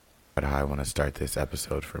about how I want to start this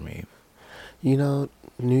episode for me. You know,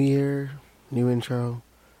 new year, new intro.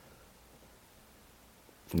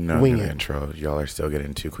 No Wing new it. intro. Y'all are still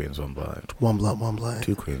getting Two Queens, One Blood. One blood, one blood.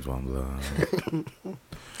 Two Queens, One Blood.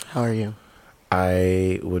 How are you?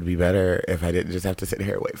 I would be better if I didn't just have to sit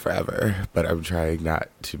here and wait forever. But I'm trying not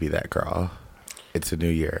to be that girl. It's a new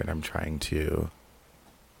year, and I'm trying to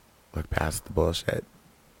look past the bullshit.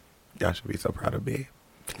 Y'all should be so proud of me.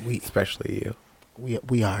 Especially you.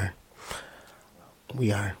 We are.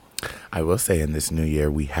 We are. I will say in this new year,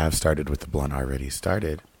 we have started with the blunt already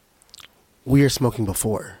started. We are smoking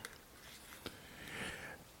before.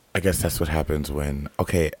 I guess that's what happens when...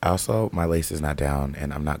 Okay, also, my lace is not down,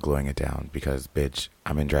 and I'm not gluing it down because, bitch,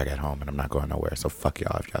 I'm in drag at home, and I'm not going nowhere, so fuck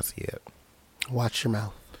y'all if y'all see it. Watch your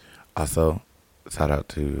mouth. Also, shout out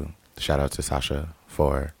to Sasha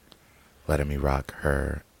for letting me rock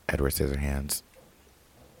her Edward Scissorhands.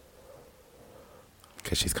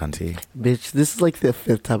 Because she's cunty. Bitch, this is like the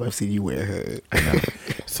 5th time I've seen you wear her. I know.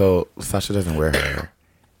 So, Sasha doesn't wear her.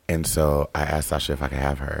 And so, I asked Sasha if I could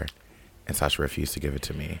have her. And Sasha refused to give it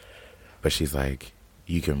to me. But she's like,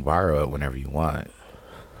 you can borrow it whenever you want.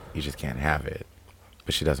 You just can't have it.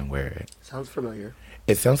 But she doesn't wear it. Sounds familiar.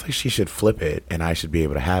 It sounds like she should flip it and I should be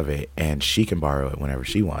able to have it. And she can borrow it whenever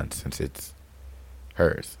she wants since it's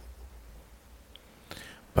hers.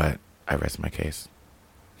 But I rest my case.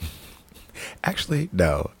 Actually,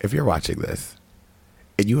 no. If you're watching this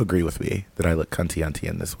and you agree with me that I look cunty-unty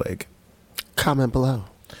in this wig, Comment below.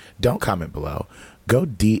 don't comment below. Go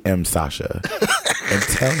DM Sasha and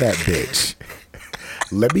tell that bitch,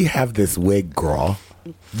 let me have this wig, girl.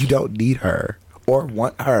 You don't need her or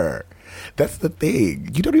want her. That's the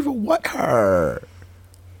thing. You don't even want her.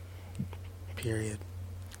 Period.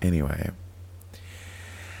 Anyway,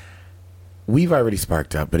 we've already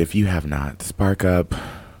sparked up, but if you have not, spark up.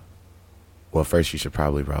 Well, first you should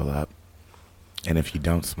probably roll up. And if you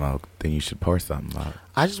don't smoke, then you should pour something up.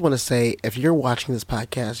 I just want to say, if you're watching this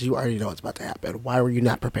podcast, you already know what's about to happen. Why were you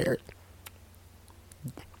not prepared?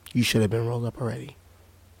 You should have been rolled up already.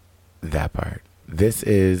 That part. This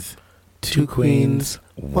is Two Queens,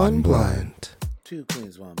 One Blunt. Two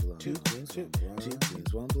queens, one blonde. Two queens,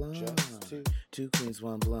 one blonde. Two queens,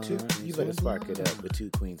 one blonde. You better spark it up with two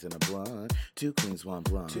queens and a blonde. Two queens, one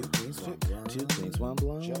blonde. Two queens, one blonde. Two queens, one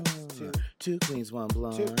blonde. Two queens, one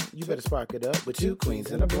blonde. You better spark it up with two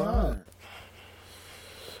queens and a blonde.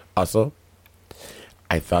 Also,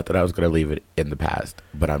 I thought that I was going to leave it in the past,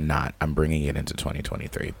 but I'm not. I'm bringing it into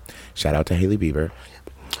 2023. Shout out to Hailey Bieber.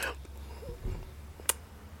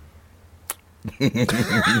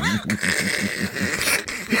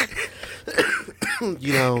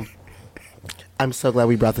 You know, I'm so glad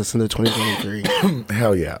we brought this into 2023.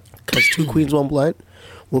 Hell yeah. Because Two Queens, One Blood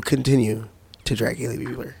will continue to drag Hailey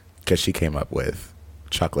Bieber. Because she came up with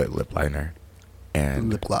chocolate lip liner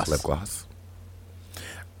and Lip gloss.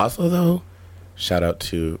 Also, though, shout out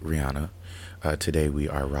to Rihanna. Today we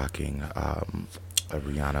are rocking a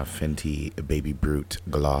Rihanna Fenty Baby Brute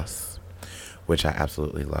gloss, which I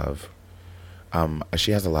absolutely love.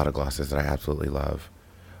 She has a lot of glosses that I absolutely love.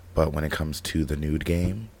 But when it comes to the nude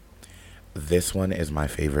game, this one is my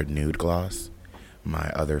favorite nude gloss.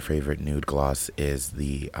 My other favorite nude gloss is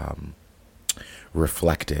the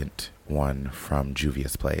Reflectant one from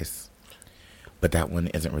Juvia's Place. But that one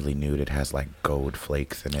isn't really nude. It has like gold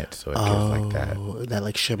flakes in it, so it gives like that. Oh, that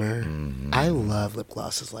like shimmer. Mm-hmm. I love lip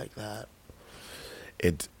glosses like that.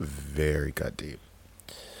 It's very gut deep.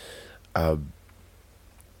 I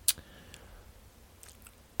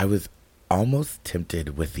was almost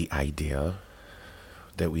tempted with the idea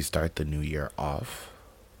that we start the new year off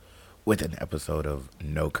with an episode of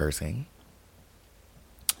no cursing.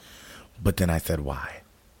 But then I said, why?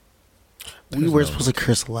 We were supposed to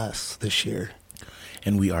curse less this year.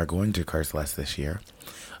 And we are going to curse less this year.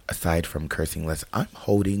 Aside from cursing less, I'm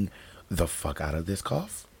holding the fuck out of this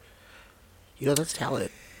cough. You know, that's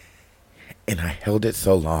talent. And I held it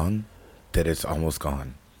so long that it's almost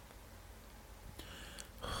gone.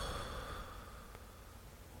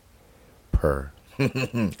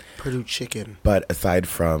 Purdue chicken. But aside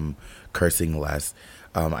from cursing less,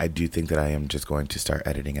 I do think that I am just going to start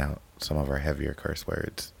editing out some of our heavier curse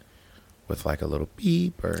words with like a little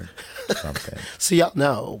beep or something. So y'all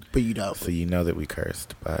know, but you don't. So you know that we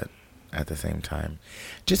cursed, but at the same time,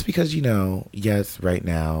 just because, you know, yes, right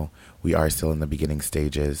now we are still in the beginning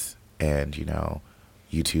stages and, you know,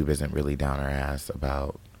 YouTube isn't really down our ass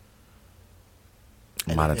about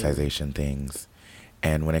monetization things.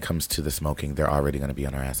 And when it comes to the smoking, they're already going to be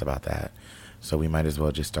on our ass about that. So we might as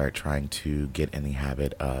well just start trying to get in the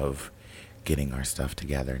habit of getting our stuff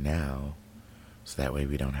together now. So that way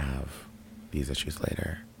we don't have these issues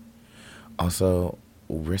later. Also,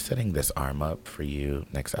 we're setting this arm up for you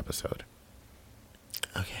next episode.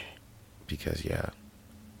 Okay. Because, yeah,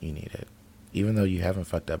 you need it. Even though you haven't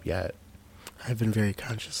fucked up yet. I've been very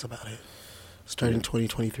conscious about it. Starting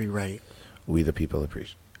 2023 right. We the people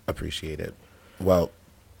appreciate it. Well,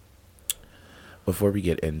 before we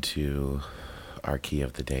get into our key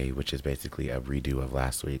of the day, which is basically a redo of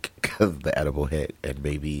last week because the edible hit, and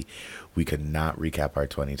maybe we could not recap our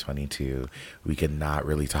 2022. We could not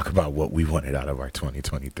really talk about what we wanted out of our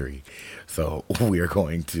 2023. So we are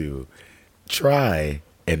going to try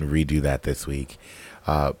and redo that this week.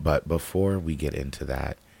 But before we get into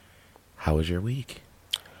that, how was your week?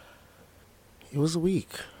 It was a week.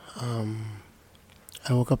 I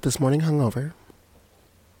woke up this morning hungover.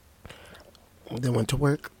 Then went to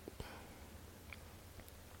work.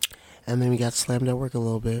 And then we got slammed at work a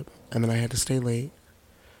little bit. And then I had to stay late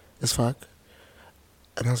as fuck.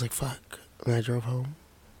 And I was like, fuck. And I drove home.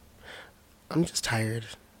 I'm just tired.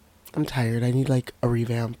 I'm tired. I need like a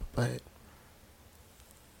revamp, but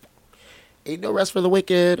ain't no rest for the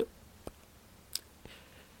wicked.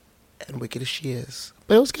 And wicked as she is.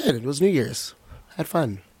 But it was good. It was New Year's. Had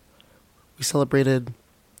fun. We celebrated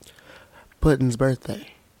Puddin's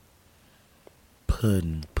birthday.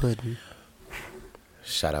 Puddin'. Puddin'.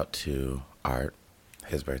 Shout out to Art.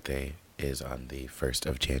 His birthday is on the 1st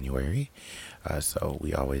of January. So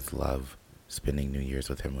we always love spending New Year's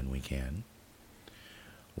with him when we can.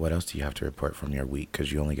 What else do you have to report from your week?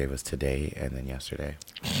 Because you only gave us today and then yesterday.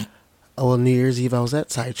 Oh, well, New Year's Eve, I was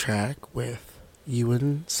at Sidetrack with you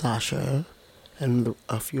and Sasha and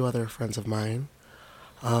a few other friends of mine.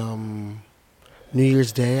 New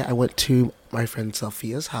Year's Day, I went to my friend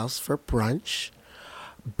Sophia's house for brunch.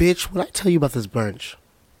 Bitch, when I tell you about this brunch,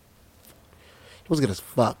 it was good as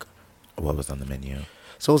fuck. What was on the menu?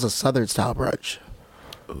 So it was a Southern style brunch.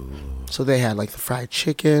 Ooh. So they had like the fried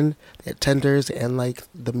chicken, they had tenders, and like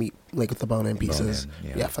the meat, like with the bone-in pieces. Bone-in,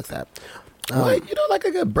 yeah. Yeah, fuck that. What? You don't like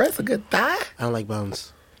a good breast, a good thigh? I don't like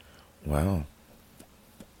bones. Wow.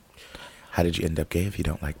 How did you end up gay if you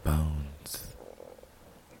don't like bones?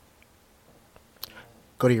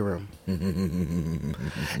 Go to your room.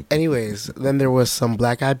 Anyways, then there was some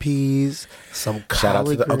black eyed peas, some Shout out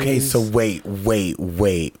to collard the. Okay, greens. so wait.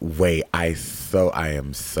 I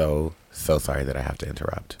am so sorry that I have to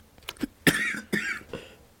interrupt.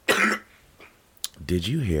 Did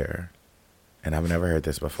you hear? And I've never heard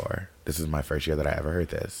this before. This is my first year that I ever heard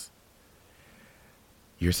this.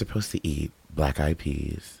 You're supposed to eat black eyed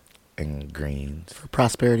peas and greens. For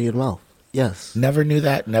prosperity and wealth. Yes. Never knew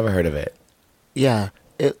that. Never heard of it. Yeah.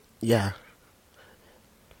 Yeah.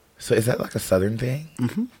 So is that like a Southern thing?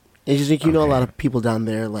 Mm-hmm. And you think, you know, a Okay. lot of people down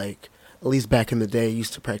there, like, at least back in the day,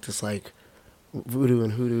 used to practice, like, voodoo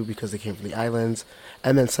and hoodoo because they came from the islands.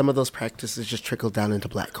 And then some of those practices just trickled down into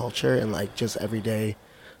black culture and, like, just every day.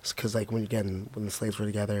 Because, like, when the slaves were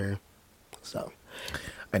together. So.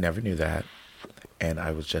 I never knew that. And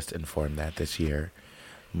I was just informed that this year,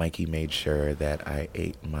 Mikey made sure that I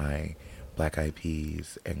ate my black eyed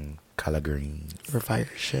peas and collard greens. For fire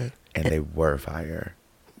shit. And they were fire.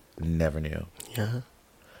 Never knew. Yeah.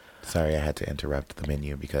 Sorry, I had to interrupt the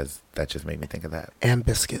menu because that just made me think of that. And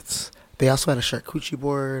biscuits. They also had a charcuterie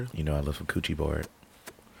board. You know, I love some coochie board.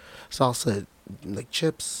 Salsa, like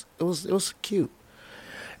chips. It was cute.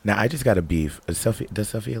 Now, I just got a beef. Does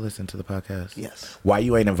Sophia listen to the podcast? Yes. Why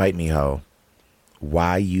you ain't invite me, ho?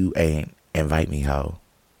 Why you ain't invite me, ho?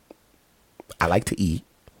 I like to eat.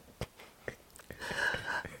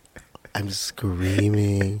 I'm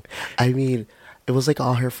screaming. I mean, it was like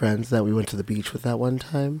all her friends that we went to the beach with that one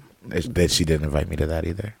time. That she didn't invite me to that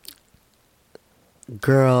either.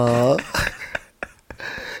 Girl.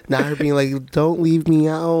 Now her being like, don't leave me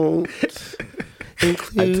out.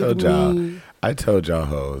 Include me. I told y'all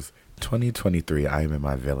hoes, 2023, I am in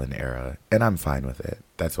my villain era, and I'm fine with it.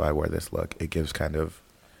 That's why I wore this look. It gives kind of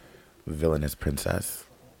villainous princess.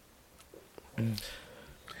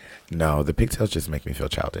 No, the pigtails just make me feel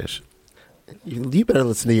childish. You better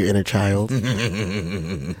listen to your inner child.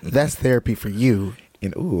 That's therapy for you.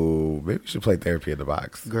 And ooh, maybe we should play therapy in the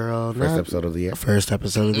box. Girl, First episode of the year. First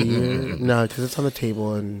episode of the year. No, because it's on the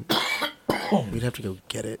table and we'd have to go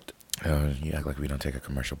get it. Oh, you act like we don't take a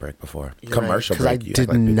commercial break before. You're Commercial right, 'cause break. I you did act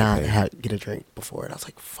like we not paid. get a drink before, and I was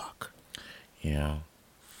like, fuck. Yeah.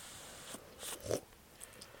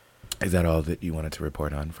 Is that all that you wanted to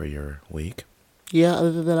report on for your week? Yeah,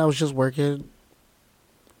 other than that, I was just working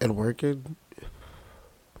and working.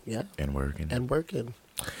 Yeah, And working. and working.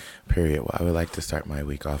 Period. Well, I would like to start my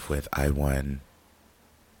week off with I won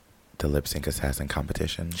the lip sync assassin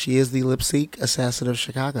competition. She is the lip sync assassin of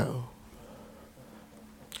Chicago.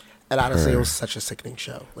 And honestly, it Per. was such a sickening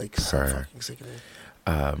show. Like, so Per. fucking sickening.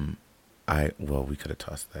 We could have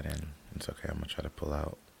tossed that in. It's okay. I'm gonna try to pull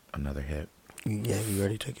out another hit. Yeah, you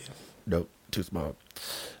already took it. Nope, too small.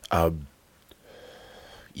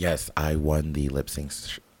 Yes, I won the lip sync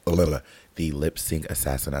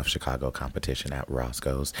Assassin of Chicago competition at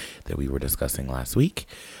Roscoe's that we were discussing last week.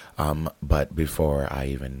 But before I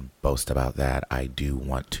even boast about that, I do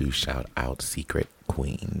want to shout out Secret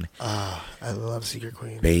Queen. I love Secret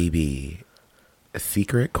Queen. Baby,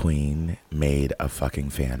 Secret Queen made a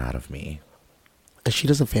fucking fan out of me. And she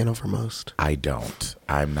doesn't fan over most. I don't.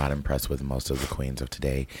 I'm not impressed with most of the queens of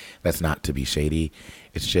today. That's not to be shady.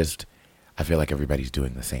 It's just, I feel like everybody's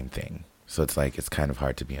doing the same thing. So it's like, it's kind of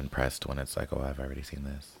hard to be impressed when it's like, oh, I've already seen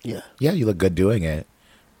this. Yeah. Yeah, you look good doing it.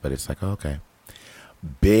 But it's like, oh, okay.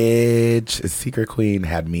 Bitch, Secret Queen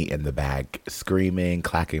had me in the bag, screaming,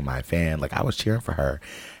 clacking my fan. Like, I was cheering for her.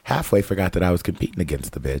 Halfway forgot that I was competing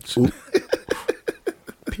against the bitch.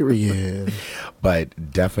 Period.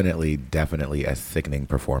 But definitely a sickening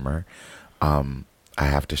performer. I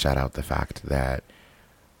have to shout out the fact that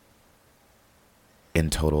in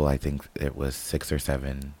total, I think it was 6 or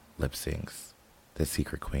 7 lip syncs that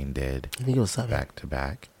Secret Queen did. I think it was 7. Back to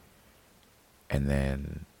back. And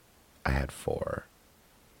then I had 4,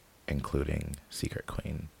 including Secret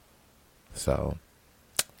Queen. So,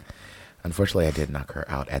 unfortunately, I did knock her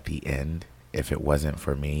out at the end. If it wasn't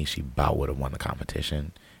for me, she about would have won the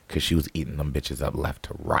competition because she was eating them bitches up left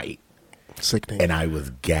to right. Sickening. And I was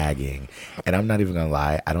gagging. And I'm not even going to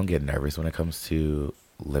lie, I don't get nervous when it comes to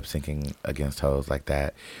lip syncing against hoes like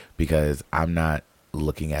that because I'm not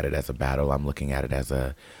looking at it as a battle. I'm looking at it as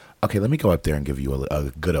okay, let me go up there and give you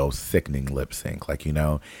a good old sickening lip sync, like, you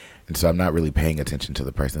know. And so I'm not really paying attention to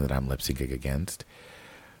the person that I'm lip syncing against.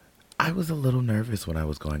 I was a little nervous when I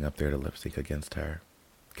was going up there to lip sync against her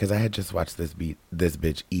because I had just watched this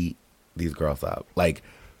bitch eat these girls up. Like,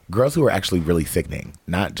 girls who were actually really sickening,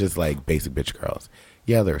 not just like basic bitch girls.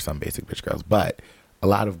 Yeah, there were some basic bitch girls, but a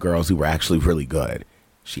lot of girls who were actually really good.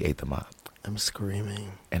 She ate them up. I'm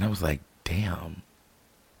screaming. And I was like, damn.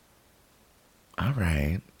 All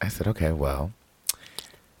right. I said, okay, well,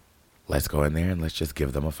 let's go in there and let's just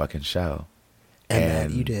give them a fucking show.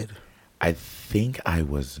 And you did. I think I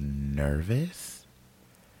was nervous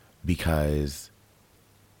because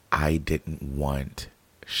I didn't want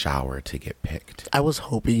Shower to get picked. I was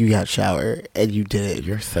hoping you got Shower, and you did.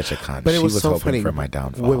 You're such a cunt. But it was she was so hoping funny. for my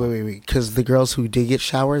downfall. Wait. Because the girls who did get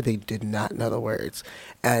Shower, they did not know the words.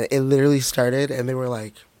 And it literally started, and they were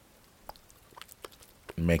like...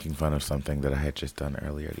 making fun of something that I had just done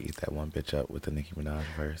earlier to eat that one bitch up with the Nicki Minaj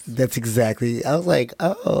verse. That's exactly... I was like,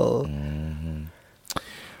 oh. Mm-hmm.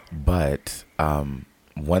 But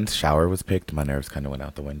once Shower was picked, my nerves kind of went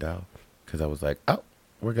out the window because I was like, oh,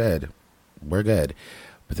 we're good.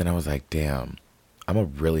 But then I was like, damn, I'm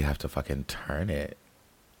going to really have to fucking turn it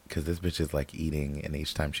because this bitch is like eating, and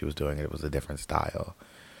each time she was doing it, it was a different style.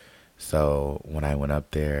 So when I went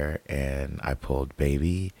up there and I pulled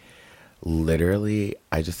Baby, literally,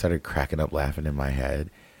 I just started cracking up laughing in my head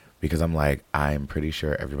because I'm like, I'm pretty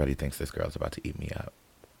sure everybody thinks this girl's about to eat me up.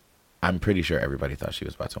 I'm pretty sure everybody thought she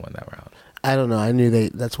was about to win that round. I don't know. I knew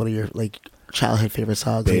that's one of your like childhood favorite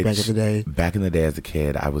songs like, back in the day. Back in the day as a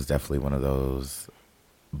kid, I was definitely one of those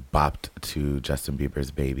bopped to Justin Bieber's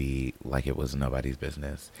Baby like it was nobody's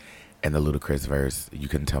business. And the Ludacris verse, you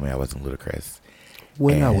couldn't tell me I wasn't Ludacris.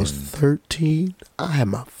 When I was 13, I had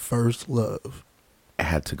my first love. I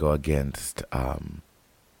had to go against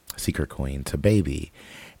Secret Queen to Baby.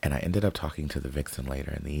 And I ended up talking to the Vixen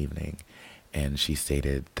later in the evening. And she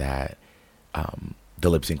stated that the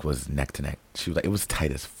lip sync was neck to neck. She was like, it was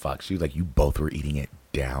tight as fuck. She was like, you both were eating it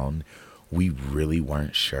down. We really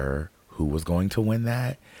weren't sure who was going to win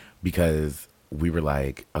that because we were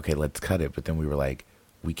like, okay, let's cut it. But then we were like,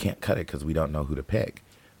 we can't cut it because we don't know who to pick.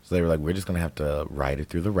 So they were like, we're just going to have to ride it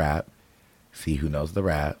through the rap, see who knows the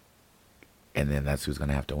rap, and then that's who's going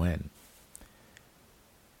to have to win.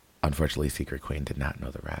 Unfortunately, Secret Queen did not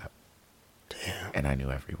know the rap. Damn. And I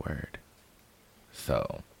knew every word.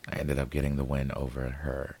 So I ended up getting the win over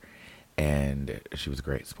her. And she was a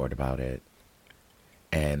great sport about it.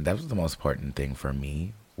 And that was the most important thing for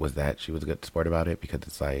me, was that she was a good sport about it, because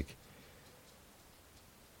it's like,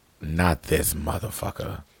 not this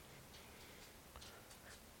motherfucker.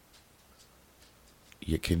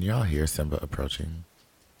 Can y'all hear Simba approaching?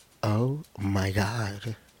 Oh my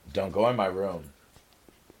God. Don't go in my room.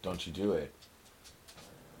 Don't you do it.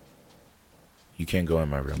 You can't go in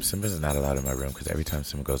my room. Simba's not allowed in my room because every time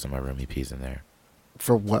Simba goes in my room, he pees in there.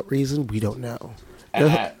 For what reason? We don't know.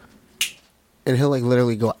 And he'll like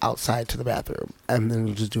literally go outside to the bathroom and then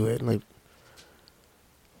he'll just do it. Like,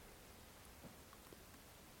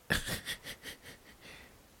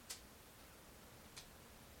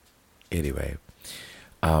 Anyway,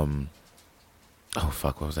 oh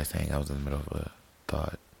fuck, what was I saying? I was in the middle of a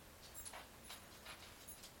thought.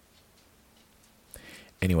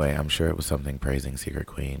 Anyway, I'm sure it was something praising Secret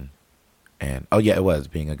Queen. And, oh yeah, it was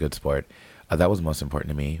being a good sport. That was most important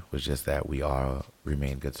to me, was just that we all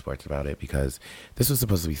remain good sports about it, because this was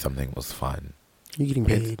supposed to be something that was fun. You're getting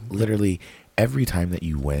paid. It's literally, every time that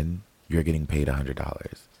you win, you're getting paid $100.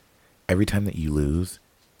 Every time that you lose,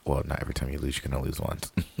 well, not every time you lose, you can only lose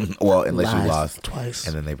once. Well, unless you lost twice.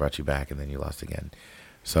 and then they brought you back and then you lost again.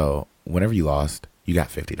 So whenever you lost, you got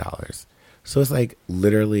 $50. So it's like,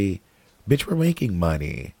 literally, bitch, we're making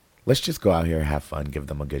money. Let's just go out here, have fun, give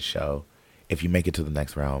them a good show. If you make it to the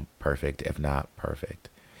next round, perfect. If not, perfect.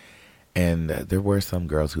 And there were some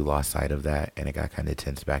girls who lost sight of that, and it got kind of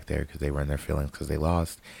tense back there because they were in their feelings because they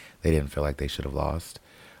lost. They didn't feel like they should have lost.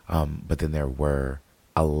 But then there were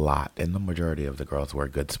a lot, and the majority of the girls were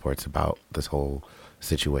good sports about this whole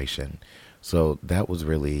situation. So that was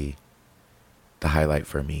really the highlight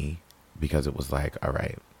for me, because it was like, all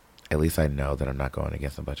right, at least I know that I'm not going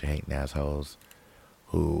against a bunch of hating assholes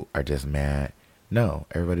who are just mad. No,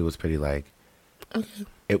 everybody was pretty like, okay.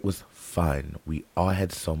 It was fun. We all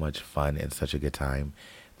had so much fun and such a good time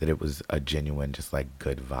that it was a genuine, just like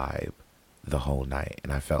good vibe the whole night.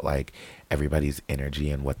 And I felt like everybody's energy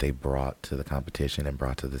and what they brought to the competition and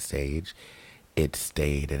brought to the stage, it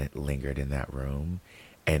stayed and it lingered in that room.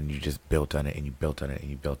 And you just built on it and you built on it and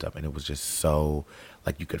you built up. And it was just so,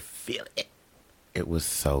 like, you could feel it. It was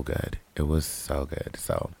so good. It was so good.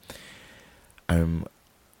 So I'm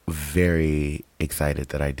very excited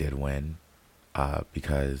that I did win,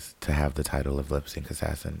 because to have the title of Lip Sync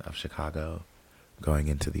Assassin of Chicago going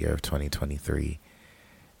into the year of 2023,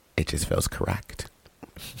 it just feels correct.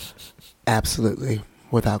 Absolutely,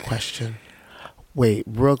 without question. Wait,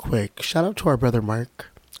 real quick, shout out to our brother Mark.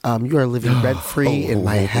 You are living rent free in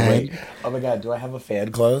my head. Wait. Oh my God, do I have a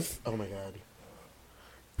fan close? Oh my God.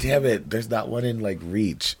 Damn it, there's not one in like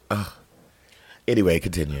reach. Ugh. Anyway,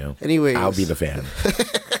 continue. Anyways, I'll be the fan.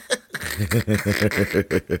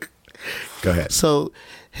 Go ahead. So,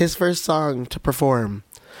 his first song to perform,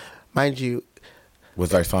 mind you,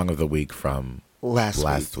 was our song of the week from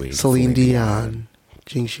last week. Celine Dion.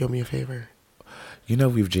 Jinx, show me a favor. You know,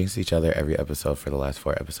 we've jinxed each other every episode for the last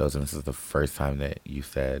 4 episodes, and this is the first time that you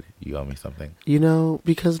said you owe me something. You know,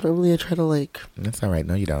 because normally I try to like... That's all right.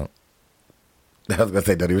 No, you don't. I was going to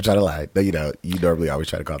say, don't even try to lie. No, you don't. You normally always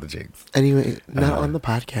try to call the jinx. Anyway, not on the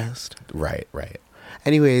podcast. Right, right.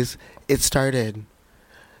 Anyways, it started.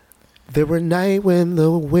 There were nights when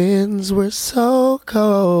the winds were so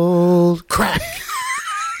cold. Crack!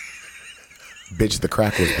 Bitch, the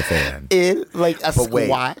crack was the fan. In like a but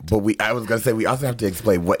squat. I was going to say, we also have to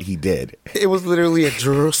explain what he did. It was literally a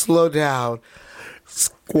slow down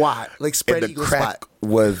squat. Like spread and eagle the crack squat.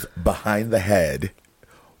 was behind the head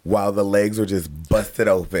while the legs were just busted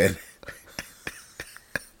open.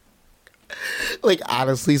 Like,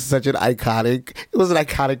 honestly, such an iconic... It was an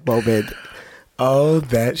iconic moment. Oh,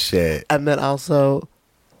 that shit. And then also,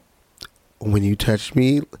 when you touched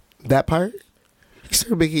me, that part, he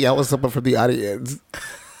started making out with someone from the audience.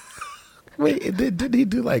 Wait, didn't he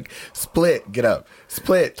do like split, get up,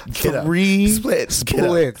 split, get up, split,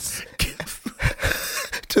 splits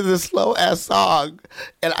to the slow ass song,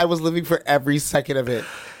 and I was living for every second of it.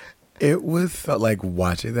 It was so, like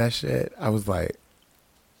watching that shit. I was like,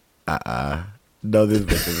 no, this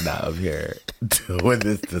bitch is not up here doing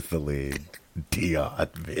this to Celine Dion,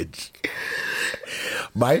 bitch.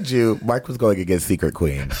 Mind you, Mark was going against Secret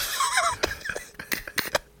Queen,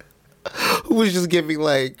 who was just giving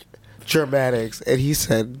like dramatics, and he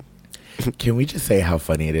said, can we just say how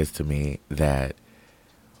funny it is to me that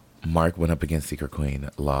Mark went up against Secret Queen,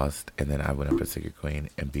 lost, and then I went up against Secret Queen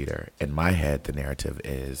and beat her. In my head, the narrative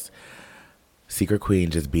is Secret Queen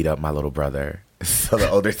just beat up my little brother, so the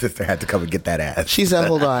older sister had to come and get that ass. She said,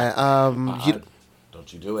 hold on.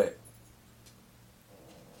 Don't you do it.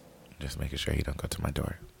 Just making sure he don't go to my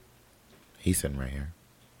door. He's sitting right here.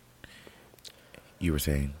 You were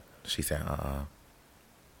saying, she said,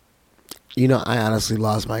 You know, I honestly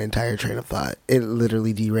lost my entire train of thought. It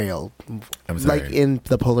literally derailed. I'm sorry. Like in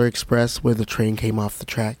the Polar Express where the train came off the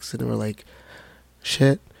tracks and they were like,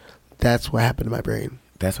 shit, that's what happened to my brain.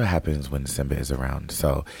 That's what happens when Simba is around.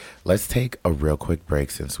 So let's take a real quick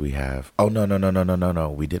break since we have... Oh, no.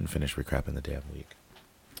 We didn't finish recrapping the damn week.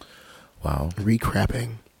 Wow.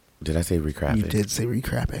 Recrapping. Did I say recrapping? You did say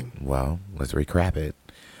recrapping. Well, let's recrap it.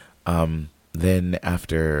 Then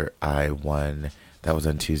after I won... That was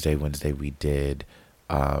on Tuesday. Wednesday, we did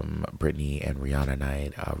Britney and Rihanna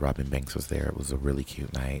night. Robin Banks was there. It was a really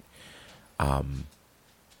cute night.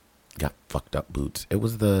 got fucked up boots. It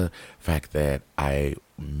was the fact that I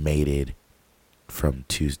made it from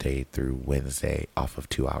Tuesday through Wednesday off of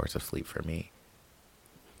 2 hours of sleep for me.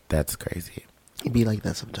 That's crazy. It'd be like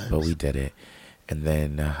that sometimes. But we did it. And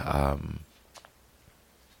then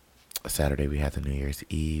Saturday we had the New Year's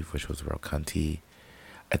Eve, which was real cunty.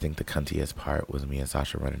 I think the cuntiest part was me and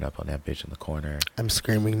Sasha running up on that bitch in the corner. I'm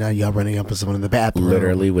screaming now. Y'all running up on someone in the bathroom.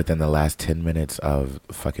 Literally within the last 10 minutes of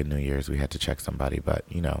fucking New Year's, we had to check somebody. But,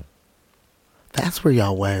 you know. That's where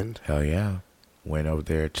y'all went. Hell yeah. Went over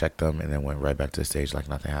there, checked them, and then went right back to the stage like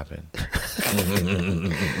nothing happened.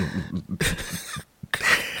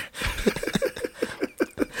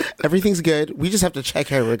 Everything's good. We just have to check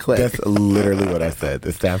her real quick. That's literally what I said.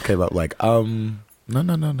 The staff came up like, no.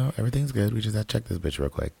 Everything's good. We just have to check this bitch real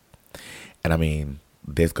quick. And I mean,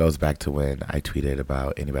 this goes back to when I tweeted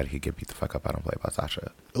about anybody could get beat the fuck up. I don't play about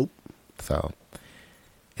Sasha. Oop. So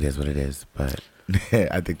it is what it is. But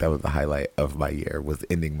I think that was the highlight of my year, was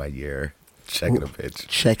ending my year checking a bitch.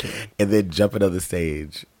 Checking. And then jumping on the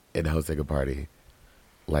stage and hosting a party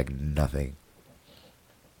like nothing.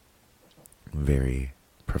 Very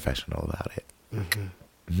professional about it.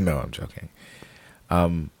 Mm-hmm. No, I'm joking.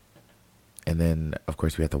 And then, of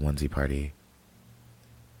course, we had the onesie party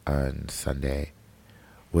on Sunday,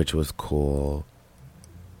 which was cool.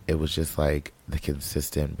 It was just like the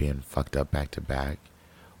consistent being fucked up back to back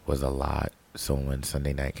was a lot. So when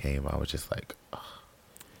Sunday night came, I was just like, ugh.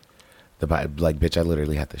 Bitch, I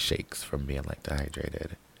literally had the shakes from being like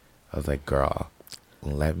dehydrated. I was like, girl,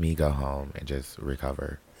 let me go home and just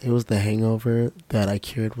recover. It was the hangover that I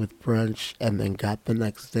cured with brunch and then got the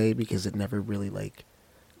next day because it never really like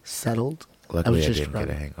settled. Luckily, I didn't get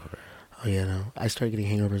a hangover. Oh yeah, no. I started getting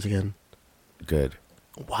hangovers again. Good.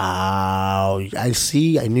 Wow. I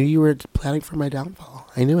see. I knew you were planning for my downfall.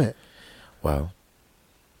 I knew it. Well,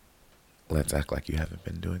 let's act like you haven't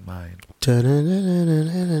been doing mine.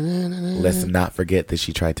 Let's not forget that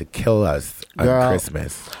she tried to kill us on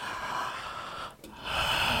Christmas.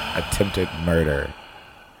 Attempted murder.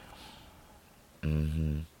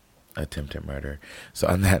 Attempted murder. So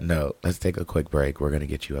on that note, let's take a quick break. We're going to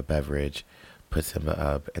get you a beverage, put Simba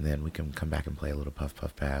up, and then we can come back and play a little Puff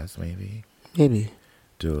Puff Pass, maybe.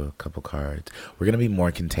 Do a couple cards. We're going to be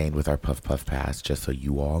more contained with our Puff Puff Pass, just so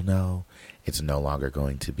you all know. It's no longer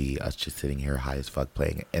going to be us just sitting here high as fuck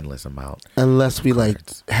playing an endless amount. Unless we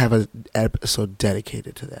cards. Like have an episode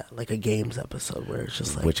dedicated to that, like a games episode where it's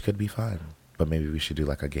just like. Which could be fun. But maybe we should do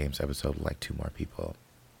like a games episode with like 2 more people.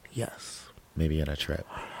 Yes. Maybe on a trip.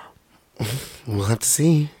 We'll have to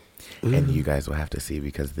see. And you guys will have to see,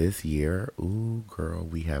 because this year, ooh, girl,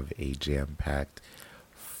 we have a jam-packed,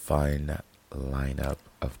 fun lineup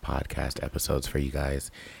of podcast episodes for you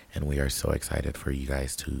guys. And we are so excited for you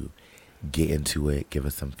guys to get into it, give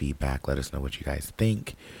us some feedback, let us know what you guys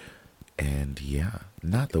think. And yeah,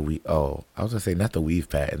 not the weave. Oh, I was going to say not the weave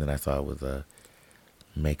pad, and then I saw it was a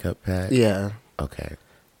makeup pad. Yeah. Okay.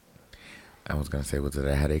 I was going to say, was it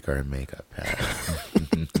a headache or a makeup pad?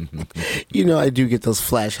 You know, I do get those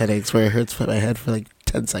flash headaches where it hurts my head for like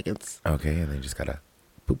 10 seconds. Okay, and then you just got to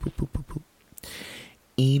boop, boop, boop, boop, boop.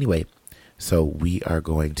 Anyway, so we are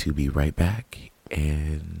going to be right back.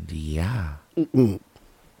 And yeah.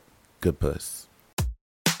 Good puss.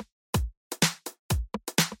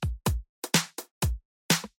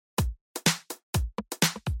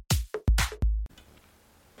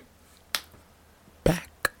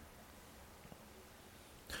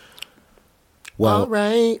 Well, all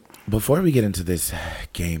right. Before we get into this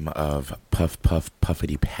game of Puff Puff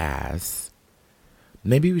Puffity Pass,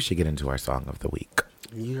 maybe we should get into our song of the week.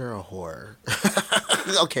 You're a whore.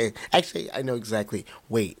 Okay, actually, I know exactly.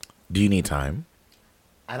 Wait. Do you need time?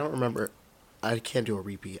 I don't remember. I can't do a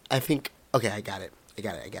repeat. I think. Okay, I got it. I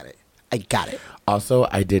got it. Also,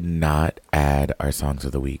 I did not add our songs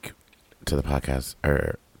of the week to the podcast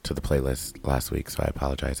or to the playlist last week, so I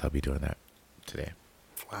apologize. I'll be doing that today.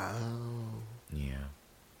 Wow. Yeah.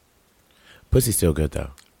 Pussy's still good,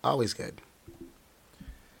 though. Always good.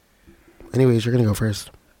 Anyways, you're going to go first.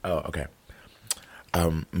 Oh, okay.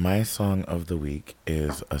 My song of the week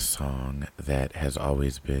is a song that has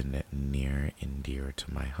always been near and dear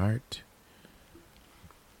to my heart.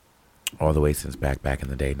 All the way since back in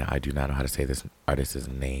the day. Now, I do not know how to say this artist's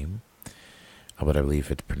name, but I believe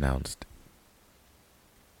it's pronounced.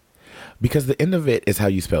 Because the end of it is how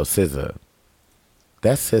you spell SZA.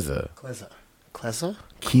 That's SZA. Kleza?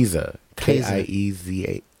 Kiza. Kieza.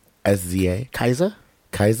 Kaiza?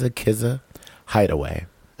 Kiza. Hideaway.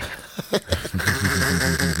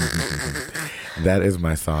 That is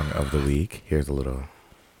my song of the week. Here's a little.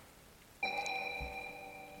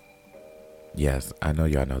 Yes, I know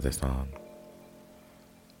y'all know this song.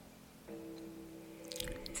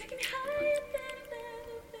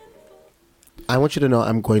 I want you to know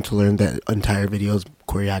I'm going to learn that entire video's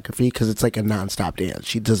choreography because it's like a non-stop dance.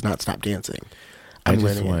 She does not stop dancing. I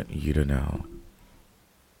just want you to know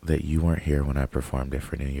that you weren't here when I performed it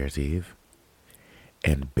for New Year's Eve.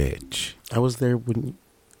 And bitch, I was there when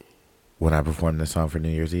I performed this song for New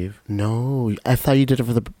Year's Eve. No, I thought you did it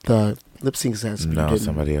for the lip sync test. No,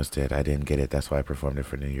 somebody else did. I didn't get it. That's why I performed it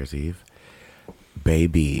for New Year's Eve.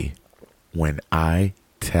 Baby, when I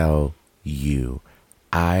tell you,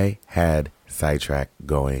 I had Sidetrack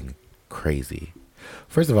going crazy.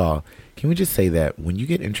 First of all, can we just say that when you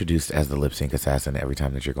get introduced as the lip sync assassin every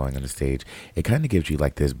time that you're going on the stage, it kind of gives you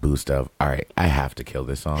like this boost of, all right, I have to kill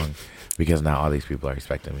this song because now all these people are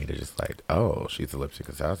expecting me to just like, oh, she's a lip sync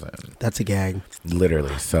assassin. That's a gag.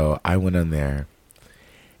 Literally. So I went on there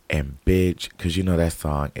and bitch, because you know that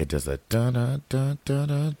song, it does a dun dun dun dun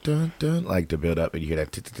dun dun dun, like to build up and you hear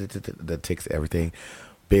that ticks everything.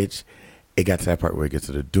 Bitch, it got to that part where it gets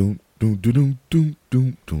to the doom doom doom doom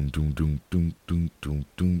doom doom doom doom doom doom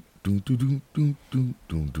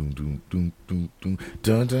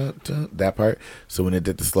doom doom. That part. So when it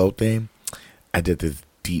did the slow thing, I did this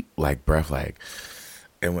deep like breath, like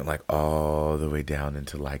it went like all the way down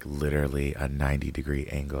into like literally a 90-degree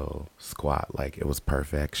angle squat. Like it was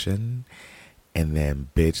perfection. And then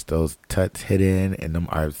bitch, those tuts hit in and them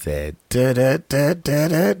arms said da da da da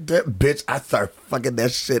da da. Bitch, I start fucking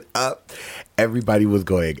that shit up. Everybody was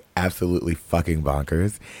going absolutely fucking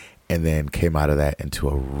bonkers. And then came out of that into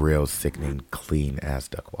a real sickening, clean ass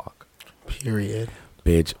duck walk. Period.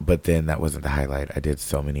 Bitch. But then that wasn't the highlight. I did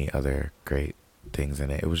so many other great things in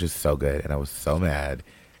it. It was just so good. And I was so mad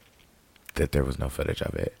that there was no footage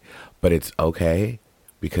of it. But it's okay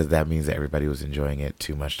because that means that everybody was enjoying it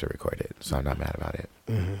too much to record it. So I'm not mad about it.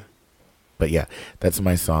 Mm-hmm. But yeah, that's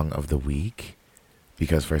my song of the week.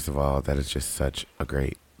 Because first of all, that is just such a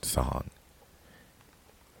great song.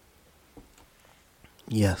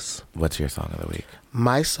 Yes. What's your song of the week?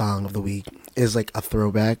 My song of the week is like a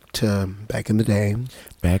throwback to back in the day.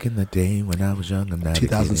 Back in the day when I was young and not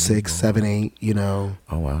 2006, 7, 8, you know.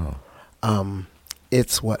 Oh, wow.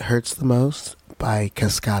 It's What Hurts the Most by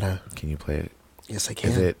Cascada. Can you play it? Yes, I can.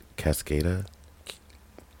 Is it Cascada?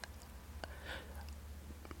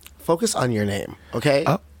 Focus on your name, okay?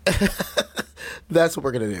 Oh. That's what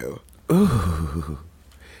we're going to do. Ooh.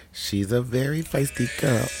 She's a very feisty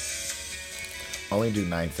girl. Only do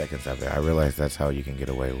 9 seconds of it. I realize that's how you can get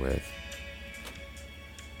away with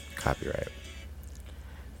copyright.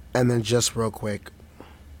 And then just real quick.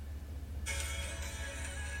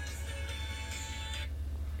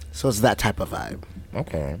 So it's that type of vibe.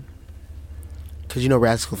 Okay. Because, you know,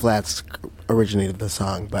 Rascal Flatts originated the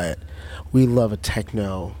song, but we love a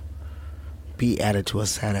techno beat added to a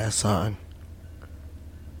sad-ass song.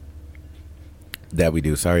 That we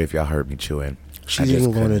do. Sorry if y'all heard me chewing. She's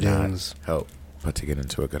eating Lorna Doones. Help but to get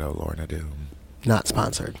into a good old Lorna Doone. Not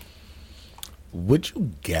sponsored. Would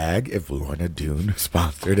you gag if Lorna Doone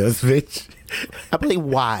sponsored us, bitch? I'd be like,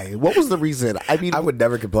 why? What was the reason? I mean, I would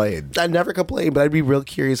never complain. I never complain, but I'd be real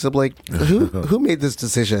curious. I'm like, who made this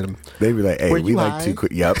decision? They'd be like, hey, Were we you like high? two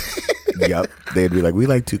queens. Yep. Yep. They'd be like, we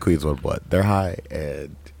like 2 queens, 1 blood. They're high,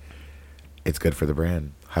 and it's good for the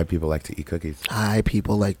brand. High people like to eat cookies. High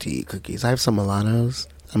people like to eat cookies. I have some Milanos.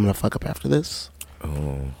 I'm going to fuck up after this.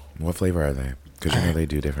 Oh, what flavor are they? Because you know they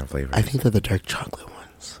do different flavors. I think they're the dark chocolate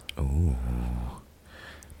ones. Ooh,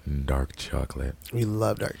 dark chocolate. We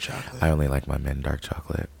love dark chocolate. I only like my men dark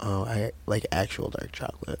chocolate. Oh, I like actual dark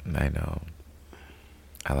chocolate. I know.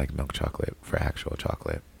 I like milk chocolate for actual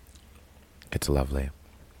chocolate. It's lovely.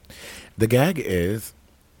 The gag is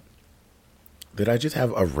that I just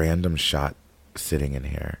have a random shot sitting in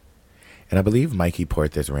here. And I believe Mikey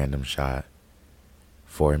poured this random shot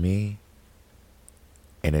for me.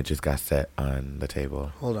 And it just got set on the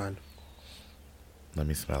table. Hold on. Let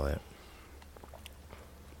me smell it.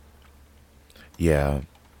 Yeah.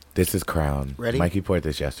 This is Crown. Ready? Mikey poured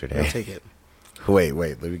this yesterday. I'll take it. Wait.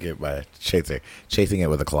 Let me get my chaser. Chasing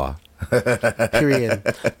it with a claw. Period.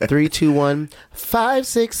 3, 2, 1. 5,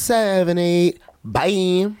 6, 7, 8.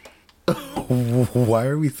 Bye. Why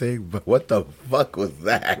are we saying, but what the fuck was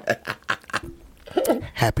that?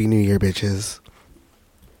 Happy New Year, bitches.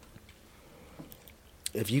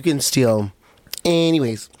 If you can steal.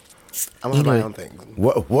 Anyways, I'm on my own thing.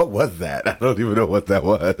 What was that? I don't even know what that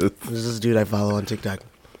was. There's this dude I follow on TikTok.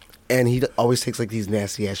 And he always takes like these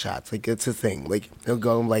nasty ass shots. Like it's his thing. Like he'll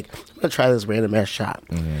go like, I'm gonna try this random ass shot.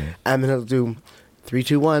 Mm-hmm. And then he'll do 3,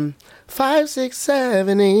 2, 1, 5, 6,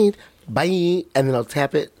 7, 8, bye. And then I'll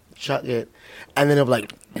tap it, shot it, and then he'll be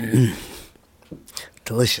like,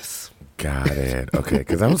 delicious. Got it. Okay,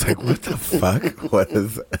 because I was like, what the fuck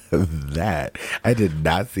was that? I did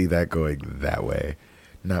not see that going that way.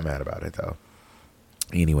 Not mad about it, though.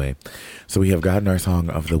 Anyway, so we have gotten our song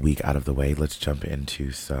of the week out of the way. Let's jump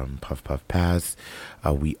into some Puff Puff Pass.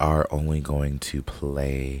 We are only going to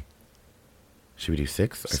play... Should we do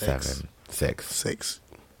 6 or 7? 6.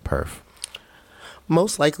 Perf.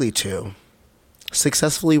 Most likely to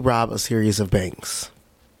successfully rob a series of banks.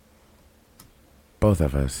 Both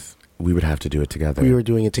of us. We would have to do it together. We were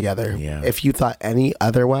doing it together. Yeah. If you thought any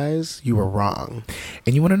otherwise, you were wrong.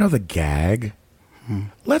 And you want to know the gag?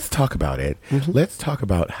 Let's talk about it. Let's talk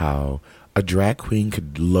about how a drag queen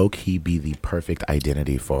could low-key be the perfect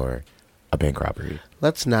identity for a bank robbery.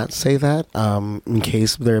 Let's not say that in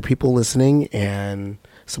case there are people listening and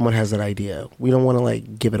someone has that idea. We don't want to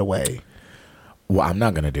like give it away. Well, I'm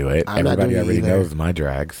not going to do it. I'm not Everybody doing it already either. knows my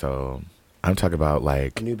drag, so I'm talking about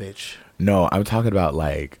like... New bitch. No, I'm talking about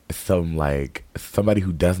like somebody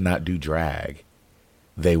who does not do drag.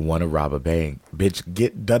 They want to rob a bank. Bitch,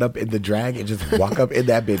 get done up in the drag and just walk up in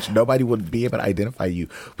that bitch. Nobody would be able to identify you.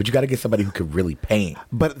 But you got to get somebody who can really paint.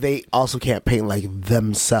 But they also can't paint like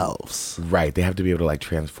themselves. Right. They have to be able to like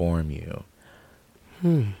transform you.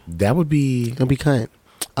 That would be... It'll be kind.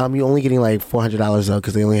 You're only getting like $400 though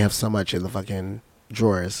because they only have so much in the fucking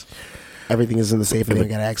drawers. Everything is in the safe and they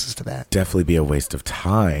got access to that. Definitely be a waste of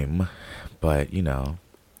time. But, you know,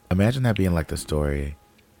 imagine that being like the story...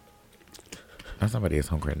 Now somebody is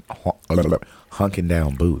hunking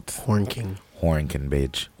down boots. Hornking,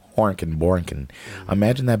 bitch. Bornkin.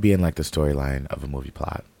 Imagine that being like the storyline of a movie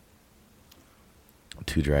plot.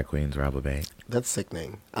 2 drag queens rob a bank. That's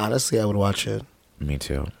sickening. Honestly, I would watch it. Me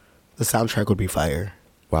too. The soundtrack would be fire.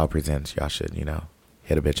 Wow Presents, y'all should,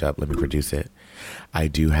 hit a bitch up. Let me produce it. I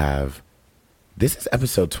do have... This is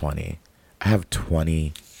episode 20. I have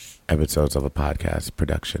 20 episodes of a podcast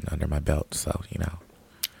production under my belt, so,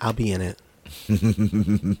 I'll be in it.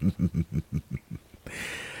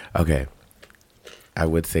 Okay. I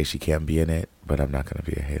would say she can't be in it, but I'm not going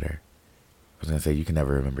to be a hater. I was going to say, you can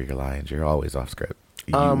never remember your lines. You're always off script.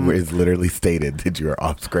 It's literally stated that you are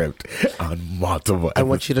off script on multiple episodes. I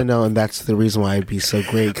want you to know, and that's the reason why it'd be so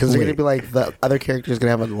great, because they're going to be like, the other characters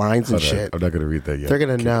going to have lines and shit. I'm not going to read that yet. They're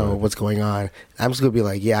going to know what's going on. I'm just going to be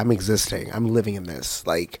like, yeah, I'm existing. I'm living in this.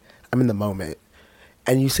 Like, I'm in the moment.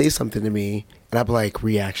 And you say something to me, and I'm like,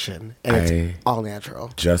 reaction. And it's all natural.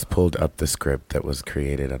 Just pulled up the script that was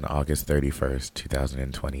created on August 31st,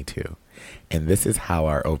 2022. And this is how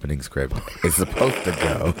our opening script is supposed to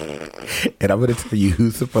go. And I'm going to tell you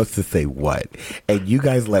who's supposed to say what. And you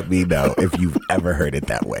guys let me know if you've ever heard it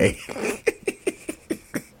that way.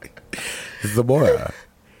 Zamora.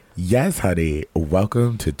 Yes, honey.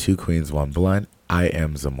 Welcome to Two Queens, One Blunt. I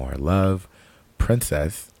am Zamora Love,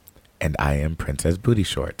 Princess. And I am Princess Booty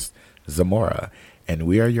Shorts, Zamora, and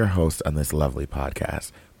we are your hosts on this lovely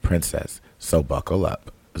podcast, Princess. So buckle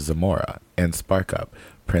up, Zamora, and spark up,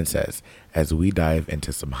 Princess, as we dive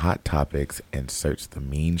into some hot topics and search the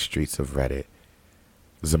mean streets of Reddit,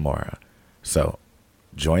 Zamora. So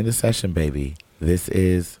join the session, baby. This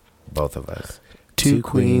is both of us. Two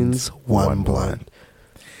queens, one blunt.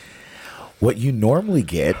 What you normally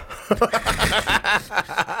get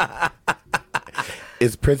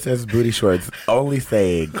is Princess Booty Shorts only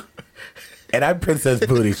saying, and I'm Princess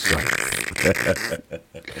Booty Shorts.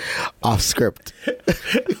 Off script.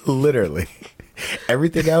 Literally.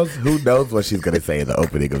 Everything else, who knows what she's going to say in the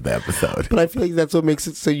opening of the episode. But I feel like that's what makes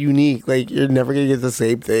it so unique. Like, you're never going to get the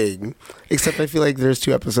same thing. Except I feel like there's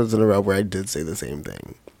 2 episodes in a row where I did say the same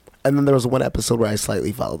thing. And then there was 1 episode where I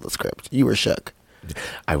slightly followed the script. You were shook.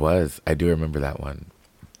 I was. I do remember that one.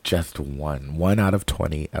 Just 1. 1 out of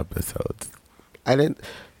 20 episodes. I didn't.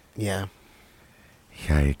 Yeah.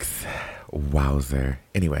 Yikes. Wowzer.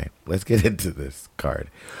 Anyway, let's get into this card.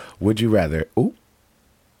 Would you rather... Ooh.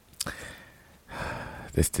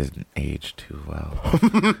 This didn't age too well.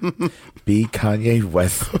 Be Kanye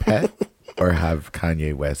West's pet or have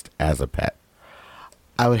Kanye West as a pet?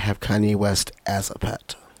 I would have Kanye West as a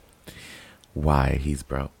pet. Why? He's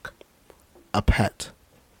broke. A pet.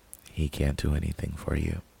 He can't do anything for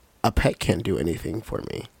you. A pet can't do anything for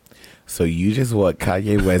me. So you just want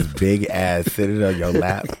Kanye West's big ass sitting on your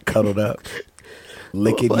lap, cuddled up,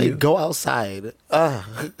 licking like, you? Go outside.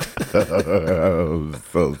 I'm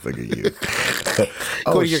so sick of you.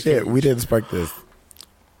 Oh, shit. We didn't spark this.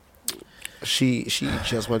 She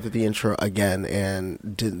just went through the intro again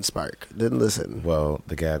and didn't spark. Didn't listen. Well,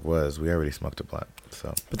 the gag was we already smoked a blunt.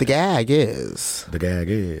 So. But the gag is.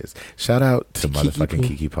 Shout out to Kiki motherfucking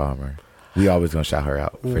Kiki Palmer. We always gonna shout her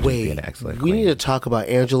out for just being an excellent we queen. need to talk about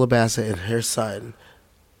Angela Bassett and her son.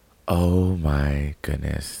 Oh my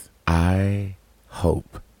goodness. I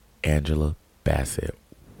hope Angela Bassett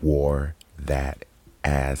wore that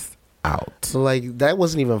ass out. So, like, that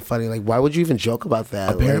wasn't even funny. Like, why would you even joke about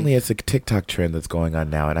that? Apparently, Like, it's a TikTok trend that's going on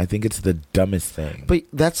now, and I think it's the dumbest thing. but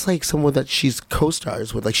that's like someone that she's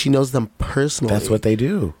co-stars with. Like, she knows them personally. That's what they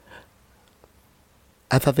do.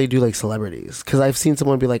 I thought they do like celebrities, because I've seen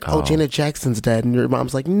someone be like, "Oh, Oh. Janet Jackson's dead," and your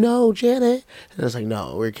mom's like, "No, Janet," and it's like,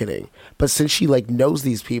 "No, we're kidding." But since she like knows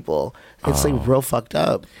these people, it's like real fucked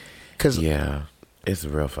up. Because Yeah, it's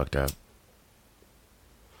real fucked up.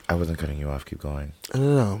 I wasn't cutting you off. Keep going. I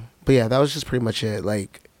don't know, but yeah, that was just pretty much it.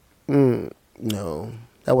 Like, no,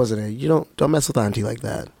 that wasn't it. You don't mess with Auntie like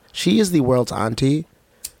that. She is the world's auntie.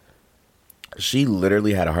 She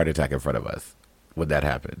literally had a heart attack in front of us when that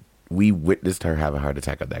happened. We witnessed her have a heart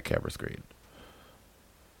attack on that camera screen.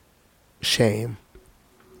 Shame.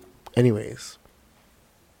 Anyways,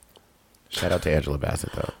 Shout out to Angela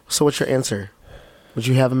Bassett, though. so what's your answer? Would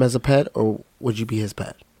you have him as a pet, or would you be his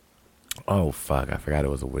pet? Oh, fuck. I forgot it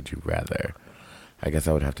was a would you rather. I guess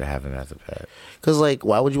I would have to have him as a pet. Because, like,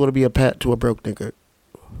 why would you want to be a pet to a broke nigga?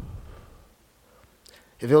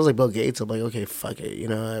 If it was like Bill Gates, I'm like, okay, fuck it. You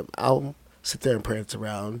know, I'll sit there and prance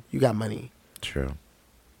around. You got money. True.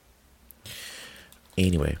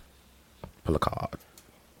 Anyway, pull a card.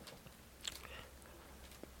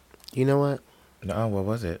 You know what? No, what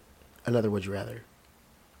was it? Another would you rather.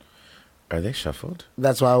 Are they shuffled?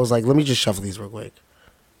 That's why I was like, let me just shuffle these real quick.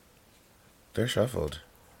 They're shuffled.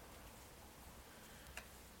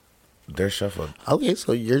 They're shuffled. Okay,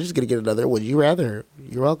 so you're just going to get another would you rather.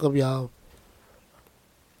 You're welcome, y'all.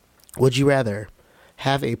 Would you rather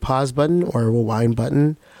have a pause button or a rewind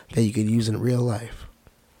button that you could use in real life?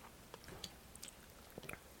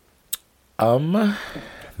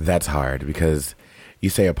 That's hard because you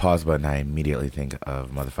say a pause button, I immediately think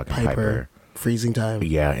of motherfucking Piper. Freezing time.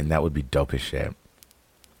 Yeah, and that would be dope as shit.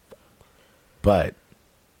 But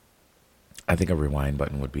I think a rewind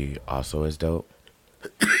button would be also as dope.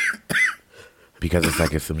 Because it's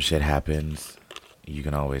like if some shit happens, you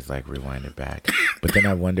can always like rewind it back. But then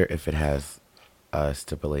I wonder if it has a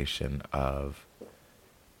stipulation of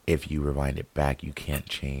if you rewind it back, you can't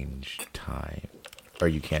change time. Or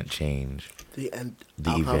you can't change The end. the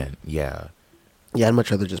outcome. event. Yeah. Yeah, I'd much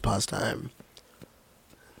rather just pause time.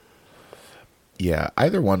 Yeah,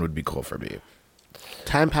 either one would be cool for me.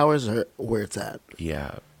 Time powers are where it's at.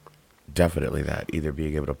 Yeah, definitely that. Either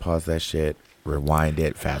being able to pause that shit, rewind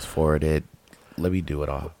it, fast forward it. Let me do it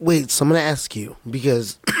all. Wait, so I'm gonna ask you,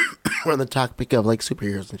 because we're on the topic of like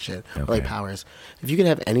superheroes and shit, or like Okay. powers. If you could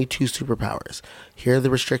have any two superpowers, here are the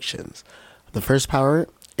restrictions. The first power,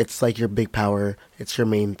 it's like your big power. It's your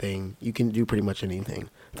main thing. You can do pretty much anything.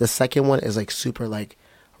 The second one is like super like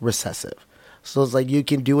recessive. So it's like you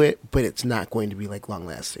can do it, but it's not going to be like long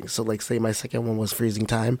lasting. So like say my second one was freezing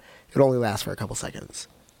time, it only lasts for a couple seconds.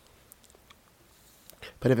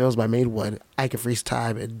 But if it was my main one, I could freeze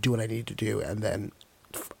time and do what I need to do, and then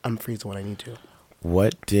unfreeze when I need to.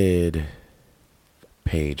 What did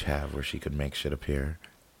Paige have where she could make shit appear?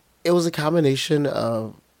 It was a combination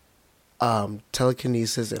of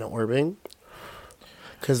telekinesis and orbing.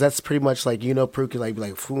 Because that's pretty much like, you know, Prue could like be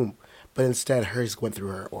like, boom. But instead, hers went through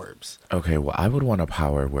her orbs. Okay, well, I would want a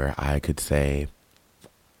power where I could say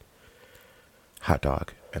hot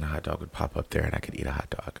dog, and a hot dog would pop up there, and I could eat a hot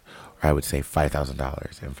dog. Or I would say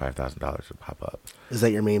 $5,000, and $5,000 would pop up. Is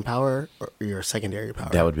that your main power or your secondary power?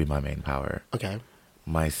 That would be my main power. Okay.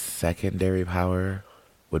 My secondary power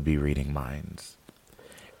would be reading minds.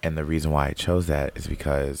 And the reason why I chose that is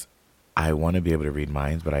because I want to be able to read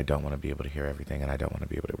minds, but I don't want to be able to hear everything, and I don't want to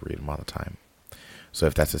be able to read them all the time. So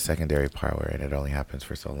if that's a secondary power and it only happens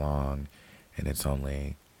for so long, and it's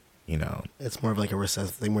only, you know, It's more of like a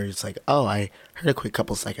recessive thing where it's like, oh, I heard a quick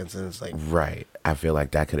couple seconds, and it's like, right. I feel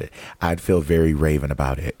like that could, I'd feel very Raven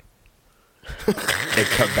about it. And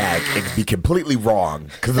come back and be completely wrong,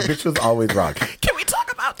 because the bitch was always wrong. Can we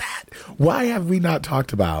talk about that? Why have we not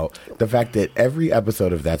talked about the fact that every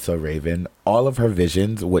episode of That's So Raven, all of her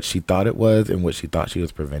visions, what she thought it was and what she thought she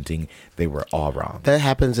was preventing, they were all wrong. that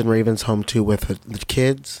happens in Raven's home too with the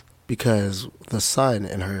kids, because the son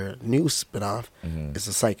in her new spinoff is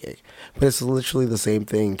a psychic. But it's literally the same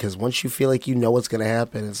thing, because once you feel like you know what's going to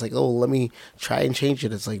happen, it's like, oh, let me try and change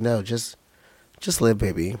it. It's like, no, just live,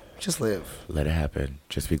 baby. Just live. Let it happen.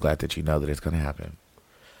 Just be glad that you know that it's going to happen.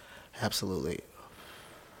 Absolutely.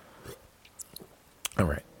 All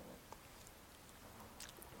right.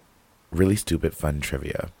 Really stupid fun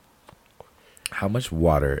trivia. How much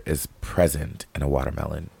water is present in a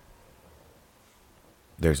watermelon?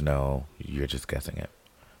 There's no, you're just guessing it.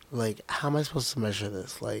 Like, how am I supposed to measure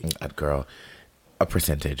this? Like, Girl, a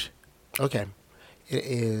percentage. okay. It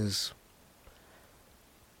is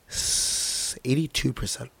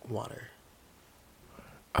 82% water.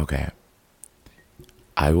 Okay.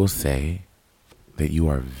 I will say that you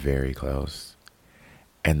are very close.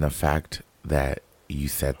 And the fact that you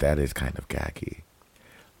said that is kind of gacky.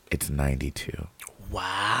 It's 92.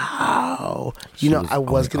 Wow. She You know, was I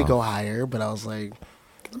was only going to go off. higher, but I was like,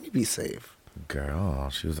 let me be safe. Girl,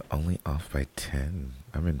 she was only off by 10.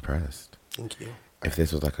 I'm impressed. Thank you. If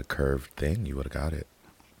this was like a curved thing, you would have got it.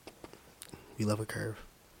 We love a curve.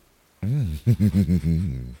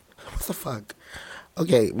 Mm. What the fuck?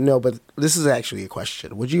 Okay, no, but this is actually a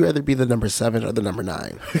question. Would you rather be the number 7 or the number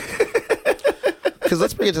 9? Because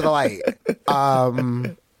let's bring it to the light.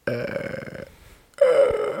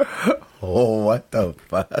 Oh, what the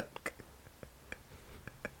fuck?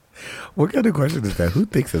 What kind of question is that? Who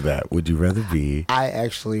thinks of that? Would you rather be... I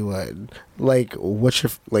actually would. Like, what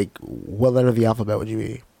letter of the alphabet would you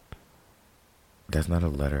be? That's not a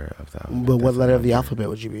letter of the alphabet. But what That's a letter of the number. alphabet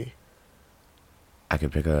would you be? I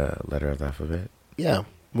could pick a letter of the alphabet. Yeah.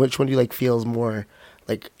 Which one do you like feels more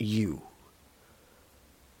like you?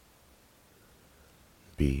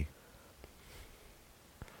 B.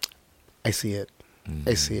 I see it.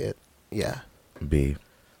 I see it. Yeah. B.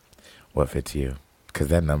 What fits you? Because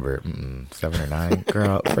that number, 7 or 9,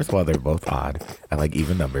 girl, first of all, they're both odd. I like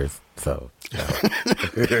even numbers, so. No.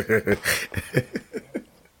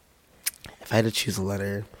 If I had to choose a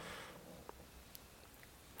letter,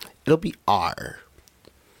 it'll be R.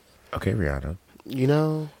 Okay, Rihanna. You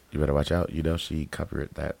know, You better watch out. You know she covered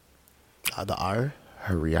that. the R.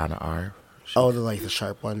 Her Rihanna R. She- Oh, the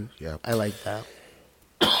sharp one. Yep. I like that.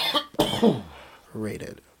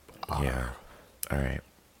 Rated. Yeah. All right.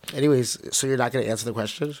 Anyways, so you're not gonna answer the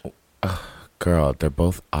question? Girl, they're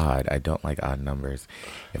both odd. I don't like odd numbers.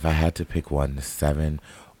 If I had to pick one, 7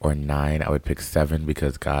 or 9, I would pick 7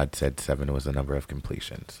 because God said 7 was the number of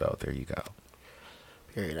completion. So there you go.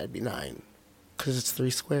 Period. I'd be 9, because it's 3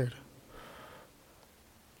 squared.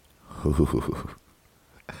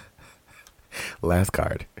 Last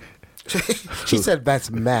card. She said that's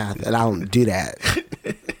math, and I don't do that.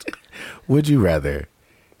 Would you rather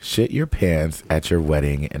shit your pants at your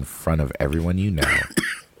wedding in front of everyone you know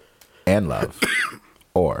and love,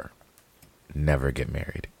 or never get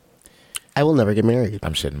married? I will never get married.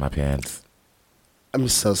 I'm shitting my pants. I'm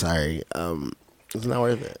so sorry. It's not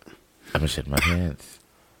worth it. I'm shitting my pants.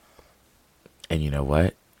 And you know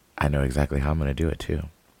what? I know exactly how I'm going to do it too.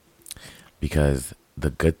 Because the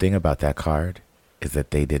good thing about that card is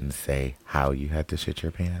that they didn't say how you had to shit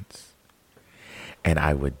your pants. And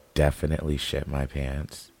I would definitely shit my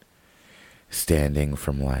pants standing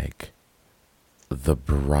from like the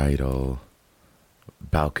bridal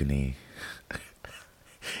balcony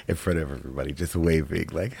in front of everybody, just waving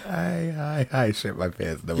like, hi, shit my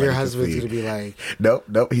pants. Nobody Your can husband's see. gonna be like,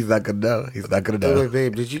 Nope, he's not gonna know. He's not gonna know. "Oh, wait,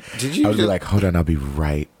 babe, did you?" I would be like, hold on, I'll be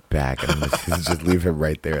right back. And I'm just leave him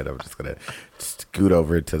right there. And I'm just going to scoot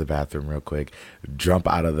over to the bathroom real quick, jump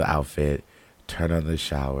out of the outfit, turn on the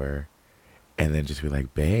shower, and then just be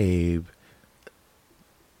like, babe.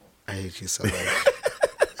 I hate you so much.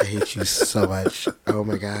 I hate you so much. Oh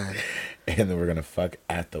my God. And then we're going to fuck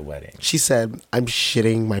at the wedding. She said, "I'm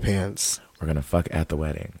shitting my pants." We're going to fuck at the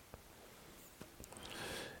wedding.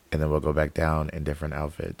 And then we'll go back down in different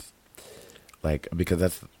outfits. Like, because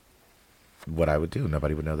that's what I would do.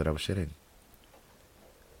 Nobody would know that I was shitting.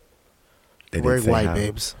 They didn't Wearing say white, how.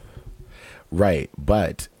 babes. Right,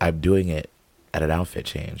 but I'm doing it at an outfit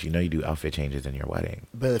change. You know you do outfit changes in your wedding.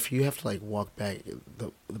 But if you have to like walk back,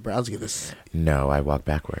 the Browns get this. No, I walk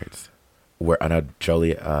backwards. We're on a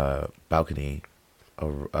Joliet balcony,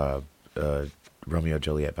 Romeo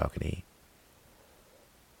Joliet balcony,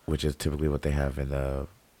 which is typically what they have in the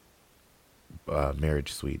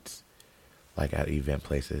marriage suites, like at event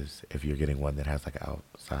places, if you're getting one that has like an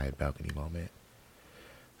outside balcony moment.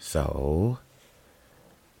 So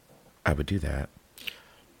I would do that.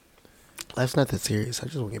 Life's not that serious. I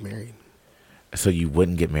just want to get married. So you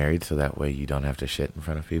wouldn't get married so that way you don't have to shit in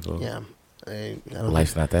front of people? Yeah. I don't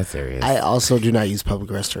Life's not that serious. I also do not use public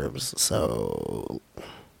restrooms, so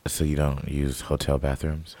So you don't use hotel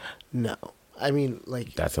bathrooms? no. I mean,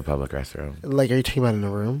 like, That's a public restroom. are you talking about in a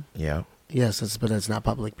room? Yeah, Yes, but it's not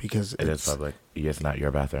public because it is public. It's not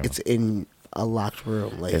your bathroom. It's in a locked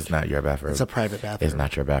room. Like, It's not your bathroom. It's a private bathroom. It's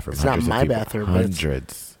not your bathroom. It's not Hundreds of my people- bathroom, but it's-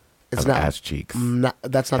 Hundreds It's of not ass cheeks.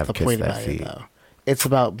 That's not have the kissed point that about it, seat. though. It's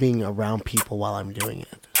about being around people while I'm doing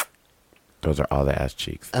it. Those are all the ass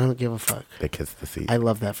cheeks. I don't give a fuck. They kiss the seat. I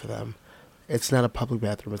love that for them. It's not a public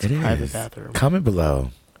bathroom. It's It a private is. bathroom. Comment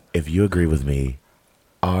below if you agree with me.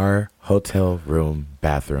 Are hotel room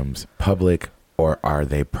bathrooms public or are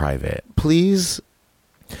they private? Please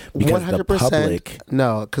Because the public,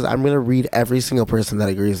 no, because I'm going to read every single person that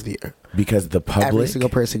agrees with you. because the Every public, single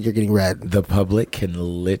person you're getting read. the public can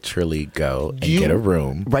literally go and get a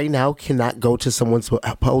room. Right now cannot go to someone's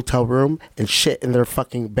hotel room and shit in their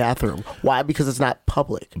fucking bathroom. Why? Because it's not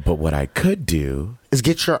public. But what I could do Is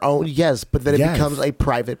get your own, yes, but then it Yes. becomes a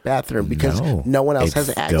private bathroom because no one else it's has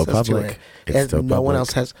still access to public. it. It's And still no one public.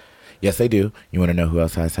 else has. Yes, they do. You want to know who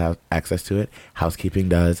else has access to it? Housekeeping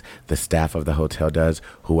does. The staff of the hotel does.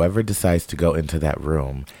 Whoever decides to go into that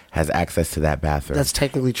room has access to that bathroom. That's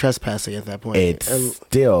technically trespassing at that point. It's And-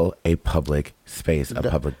 still a public space, a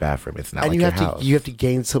public bathroom. It's not and like you your have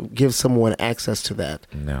house. to give someone access to that.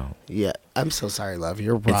 No. Yeah, I'm so sorry, love.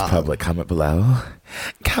 You're wrong. It's public. Comment below.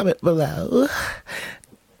 Comment below.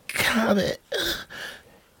 Comment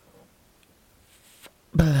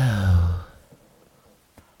below.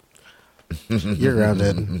 You're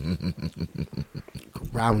grounded.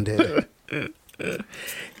 Grounded.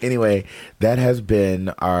 Anyway, that has been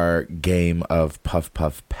our game of Puff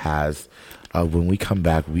Puff Pass. When we come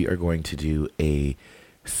back, we are going to do a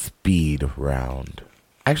speed round.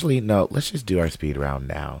 Actually, no, let's just do our speed round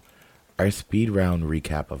now. Our speed round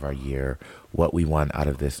recap of our year, what we want out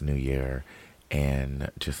of this new year,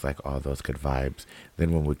 and just like all those good vibes.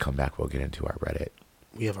 Then when we come back, we'll get into our Reddit.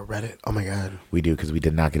 We have a Reddit. Oh my god. We do, because we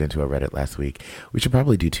did not get into a Reddit last week. We should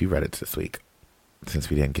probably do 2 Reddits this week, since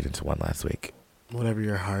we didn't get into one last week. Whatever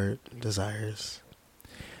your heart desires.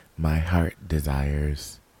 My heart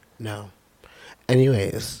desires. No.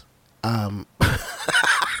 Anyways,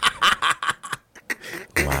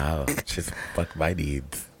 Wow, just fuck my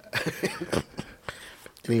needs.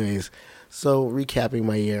 so recapping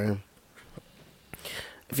my year.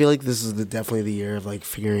 I feel like this is definitely the year of like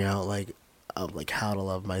figuring out like how to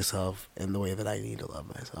love myself in the way that I need to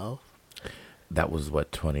love myself. That was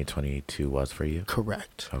what 2022 was for you?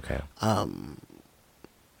 Correct. Okay.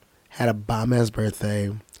 Had a bomb ass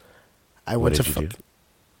birthday. I What went did to you do?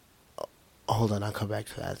 Hold on, I'll come back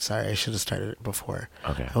to that. Sorry, I should have started it before.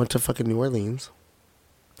 Okay. I went to fucking New Orleans.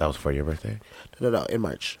 That was for your birthday? No, in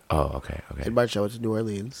March. Oh, okay, okay. In March, I went to New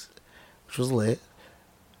Orleans, which was lit.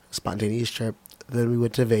 Spontaneous trip. Then we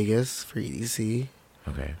went to Vegas for EDC.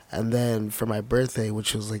 Okay. And then for my birthday,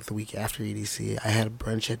 which was like the week after EDC, I had a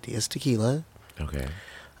brunch at Diaz Tequila. Okay.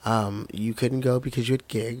 You couldn't go because you had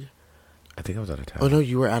gig. I think I was out of town. Oh, no,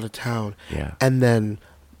 you were out of town. Yeah. And then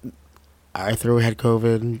Arthur had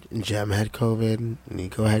COVID, Jem had COVID,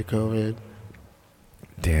 Nico had COVID.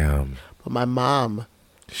 Damn. But my mom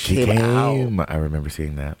She came came. out. I remember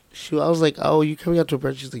seeing that. I was like, oh, you coming out to a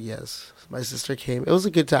brunch? She's like, yes. My sister came. It was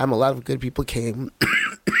a good time. A lot of good people came.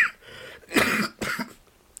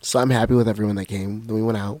 So I'm happy with everyone that came. Then we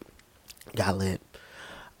went out, got lit.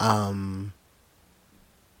 Then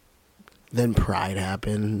Pride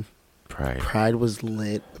happened. Pride was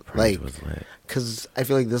lit. Pride was lit. Because I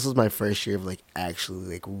feel like this was my first year of like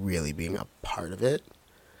actually like really being a part of it.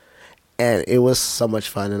 And it was so much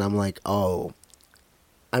fun. And I'm like, oh,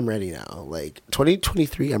 I'm ready now. Like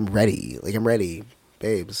 2023, I'm ready. Like I'm ready,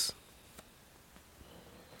 babes.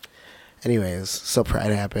 Anyways, so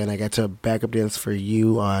Pride happened. I got to backup dance for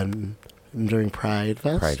you during Pride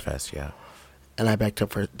Fest. Pride Fest, yeah. And I backed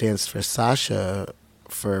up danced for Sasha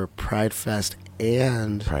for Pride Fest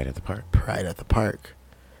and Pride at the Park. Pride at the Park.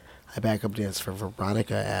 I backup danced for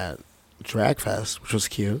Veronica at Drag Fest, which was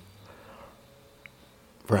cute.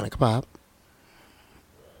 Veronica Pop.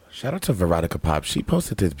 Shout out to Veronica Pop. She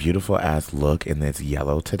posted this beautiful ass look in this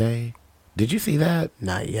yellow today. Did you see that?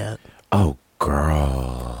 Not yet. Oh,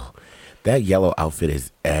 girl. That yellow outfit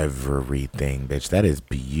is everything, bitch. That is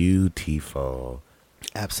beautiful.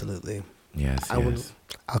 Absolutely. Yes,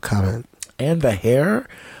 I'll comment. And the hair,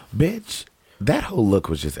 bitch. That whole look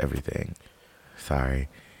was just everything. Sorry.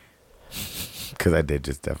 Because I did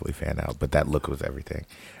just definitely fan out. But that look was everything.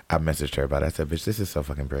 I messaged her about it. I said, bitch, this is so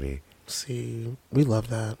fucking pretty. See, we love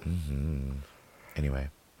that. Mm-hmm. Anyway.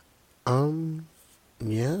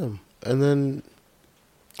 Yeah. And then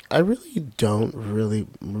I really don't really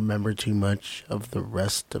remember too much of the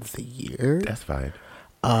rest of the year. That's fine.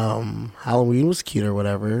 Halloween was cute or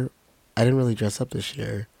whatever. I didn't really dress up this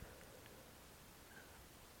year.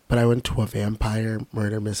 But I went to a vampire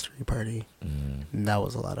murder mystery party. And that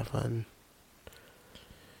was a lot of fun.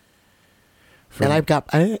 And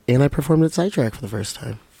I performed at Sidetrack for the first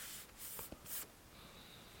time.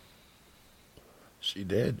 She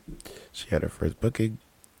did. She had her first booking.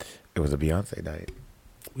 It was a Beyonce night.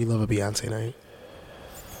 We love a Beyonce night.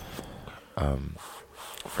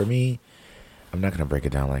 For me, I'm not going to break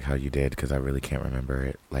it down like how you did because I really can't remember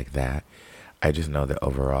it like that. I just know that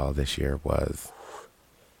overall this year was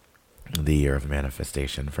the year of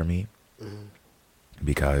manifestation for me.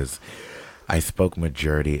 because I spoke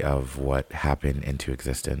majority of what happened into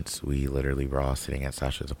existence. We literally were all sitting at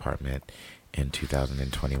Sasha's apartment in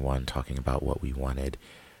 2021 talking about what we wanted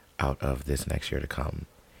out of this next year to come.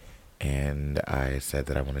 And I said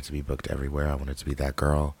that I wanted to be booked everywhere. I wanted to be that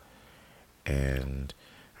girl. And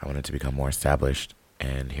I wanted to become more established.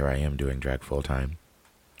 And here I am doing drag full time.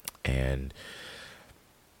 And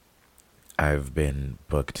I've been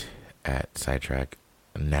booked at Sidetrack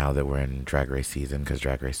now that we're in Drag Race season, because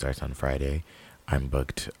Drag Race starts on Friday. I'm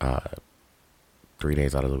booked 3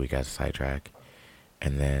 days out of the week at Sidetrack.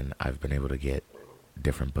 And then I've been able to get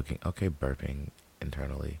different booking. Okay, burping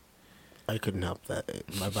internally. I couldn't help that.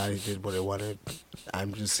 My body did what it wanted.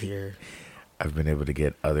 I'm just here. I've been able to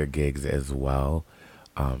get other gigs as well,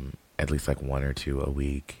 at least like 1 or 2 a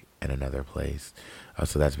week in another place.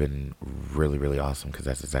 So that's been really, really awesome, because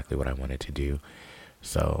that's exactly what I wanted to do.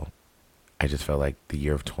 So I just felt like the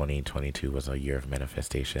year of 2022 was a year of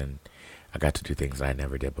manifestation. I got to do things that I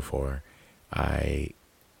never did before. I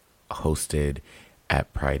hosted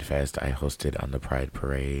at Pride Fest. I hosted on the Pride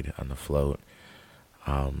Parade, on the float.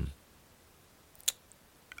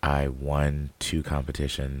 I won 2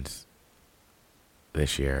 competitions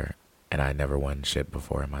this year, and I never won shit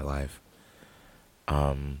before in my life.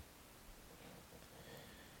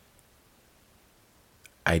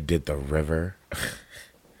 I did the river,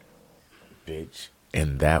 bitch,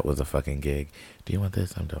 and that was a fucking gig. Do you want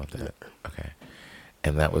this? I'm done with that. Okay.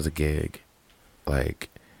 And that was a gig. Like,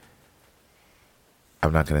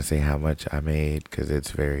 I'm not going to say how much I made, because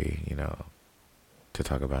it's very, to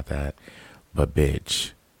talk about that. But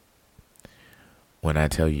bitch, when I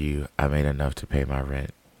tell you I made enough to pay my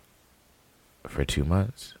rent for 2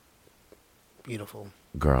 months. Beautiful.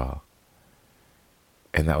 Girl.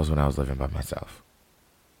 And that was when I was living by myself.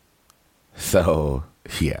 So,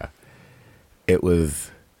 yeah. It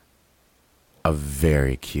was a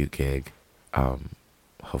very cute gig.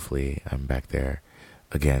 Hopefully I'm back there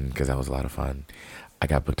again, because that was a lot of fun. I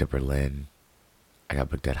got booked at Berlin. I got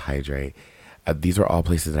booked at Hydrate. These were all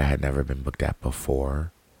places that I had never been booked at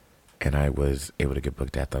before, and I was able to get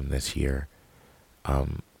booked at them this year.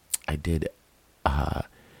 I did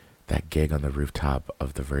that gig on the rooftop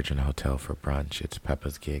of the Virgin Hotel for brunch. It's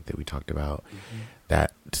Peppa's gig that we talked about. Mm-hmm.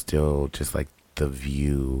 That still, just like the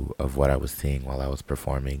view of what I was seeing while I was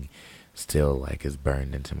performing, still like is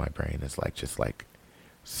burned into my brain. It's like just like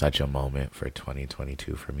such a moment for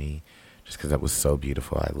 2022 for me, just because that was so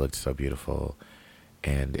beautiful. I looked so beautiful,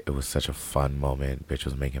 and it was such a fun moment. Bitch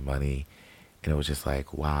was making money, and it was just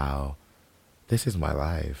like, wow, this is my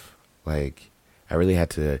life. Like, I really had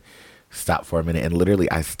to stop for a minute, and literally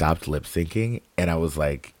I stopped lip syncing, and I was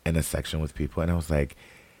like in a section with people, and I was like,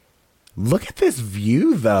 look at this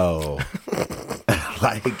view though.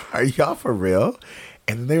 Like, are y'all for real?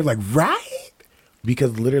 And they're like, right?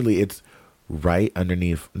 Because literally it's right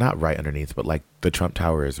underneath, not right underneath, but like the Trump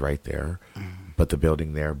Tower is right there, but the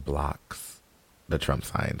building there blocks the Trump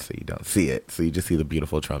sign, so you don't see it. So you just see the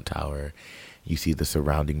beautiful Trump Tower. You see the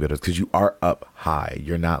surrounding buildings, because you are up high.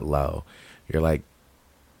 You're not low. You're like,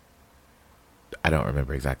 I don't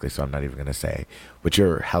remember exactly, so I'm not even going to say, but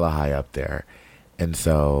you're hella high up there. And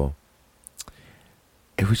so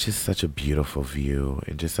it was just such a beautiful view,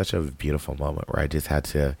 and just such a beautiful moment where I just had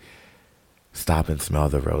to stop and smell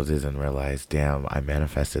the roses and realize, damn, I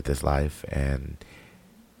manifested this life, and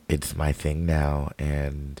it's my thing now,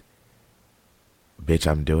 and bitch,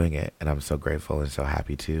 I'm doing it, and I'm so grateful and so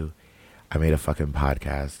happy to. I made a fucking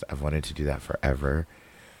podcast. I've wanted to do that forever.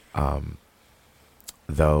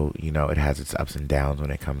 Though, it has its ups and downs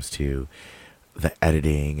when it comes to the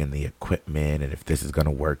editing and the equipment, and if this is going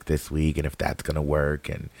to work this week, and if that's going to work,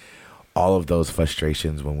 and all of those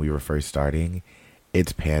frustrations when we were first starting.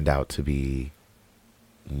 It's panned out to be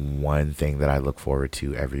one thing that I look forward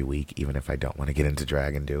to every week, even if I don't want to get into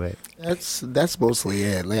drag and do it. That's mostly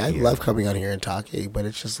it. Like, I love coming on here and talking, but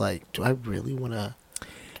it's just like, do I really want to?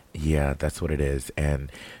 Yeah, that's what it is. And,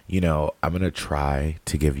 I'm going to try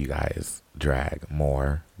to give you guys drag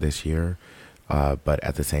more this year. But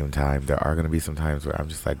at the same time, there are going to be some times where I'm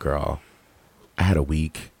just like, girl, I had a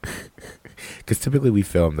week. Because typically we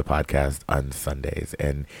film the podcast on Sundays.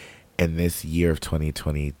 And in this year of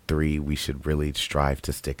 2023, we should really strive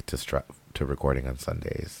to stick to recording on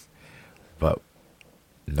Sundays. But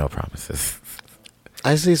no promises.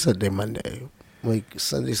 I say Sunday, Monday. Like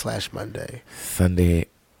Sunday/Monday. Sunday,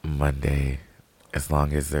 Monday. As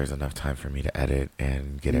long as there's enough time for me to edit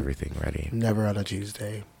and get everything ready. Never on a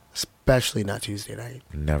Tuesday. Especially not Tuesday night.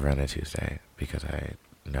 Never on a Tuesday. Because I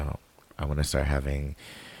want to start having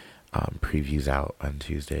previews out on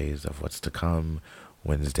Tuesdays of what's to come.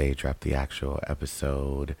 Wednesday, drop the actual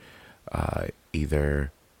episode.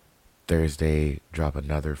 either Thursday drop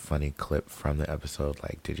another funny clip from the episode.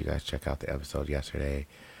 Like, did you guys check out the episode yesterday?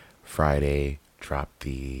 Friday drop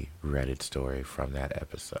the Reddit story from that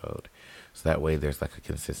episode. So that way there's like a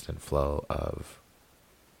consistent flow of,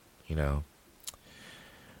 you know.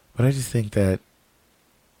 But I just think that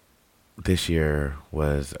this year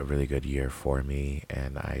was a really good year for me,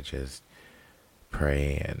 and I just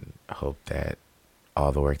pray and hope that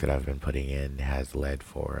all the work that I've been putting in has led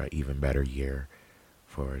for an even better year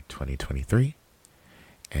for 2023.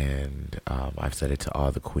 And I've said it to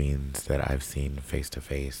all the queens that I've seen face to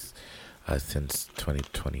face since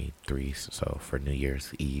 2023. So for New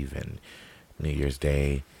Year's Eve and New Year's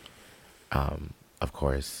Day, of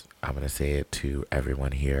course, I'm going to say it to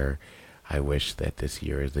everyone here. I wish that this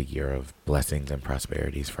year is a year of blessings and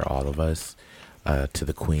prosperities for all of us. To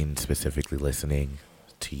the queen specifically listening,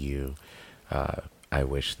 to you, I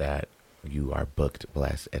wish that you are booked,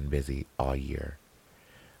 blessed, and busy all year,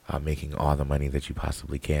 making all the money that you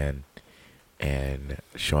possibly can and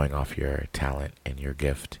showing off your talent and your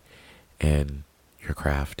gift and your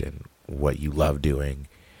craft and what you love doing.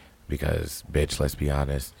 Because, bitch, let's be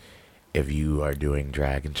honest, if you are doing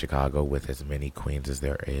drag in Chicago with as many queens as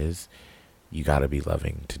there is, you gotta be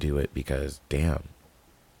loving to do it, because damn,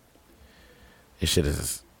 this shit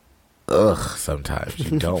is sometimes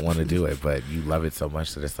you don't want to do it, but you love it so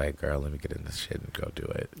much that it's like, girl, let me get in this shit and go do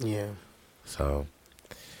it. Yeah. So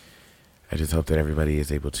I just hope that everybody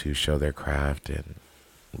is able to show their craft and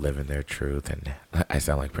live in their truth. And I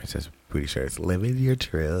sound like Princess Booty Shirts. Live in your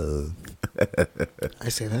truth. I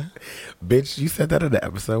say that? Bitch, you said that in the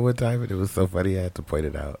episode one time, and it was so funny. I had to point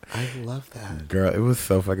it out. I love that. Girl, it was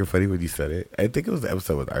so fucking funny when you said it. I think it was the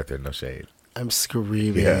episode with Arthur, no shade. I'm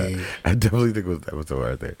screaming. Yeah, I definitely think it was the episode with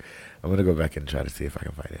Arthur. I'm going to go back and try to see if I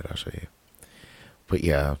can find it. I'll show you. But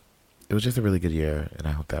yeah, it was just a really good year, and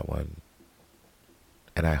I hope that one.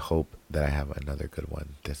 And I hope that I have another good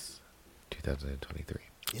one this 2023.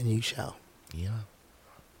 And you shall. Yeah.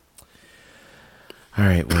 All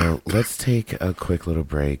right, well, let's take a quick little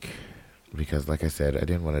break, because like I said, I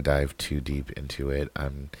didn't want to dive too deep into it.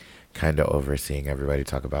 I'm kind of overseeing everybody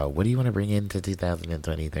talk about, what do you want to bring into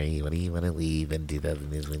 2023? What do you want to leave in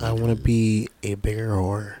 2023? I want to be a bigger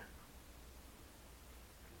whore.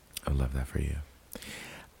 I love that for you.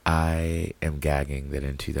 I am gagging that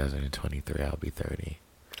in 2023 I'll be 30.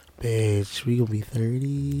 Bitch, we gonna be 30.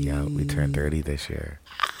 Yeah, we turned 30 this year.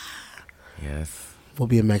 Yes. We'll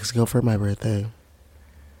be in Mexico for my birthday.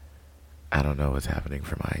 I don't know what's happening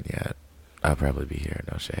for mine yet. I'll probably be here,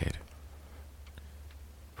 no shade.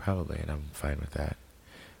 Probably, and I'm fine with that.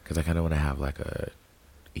 Because I kind of want to have like a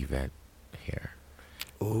event here.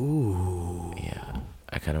 Ooh. Yeah.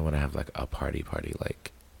 I kind of want to have like a party,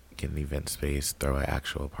 like get an event space, throw an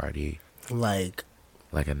actual party. Like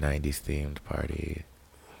a 90s themed party.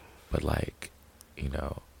 But like, you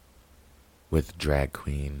know, with drag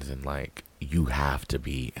queens, and like, you have to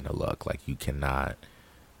be in a look. Like, you cannot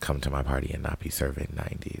come to my party and not be serving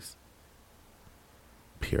 90s.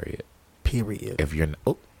 Period. If you're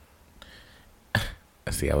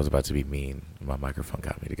see, I was about to be mean. My microphone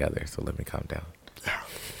got me together, so let me calm down.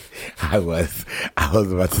 I was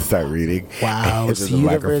about to start reading. Wow, it's the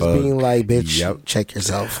universe being like, bitch, yep, check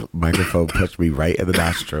yourself. Microphone punched me right in the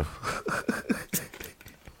nostril.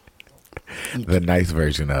 The nice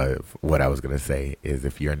version of what I was going to say is,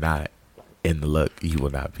 if you're not in the look, you will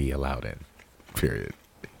not be allowed in. Period.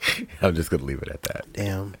 I'm just going to leave it at that.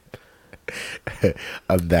 Damn.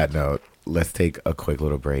 On that note, let's take a quick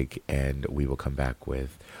little break, and we will come back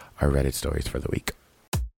with our Reddit stories for the week.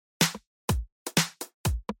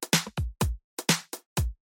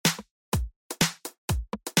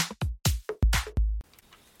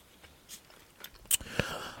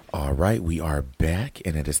 All right, we are back,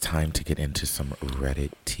 and it is time to get into some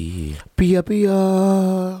Reddit tea. Bia.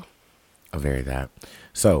 Oh, very that.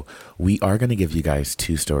 So, we are going to give you guys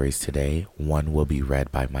two stories today. One will be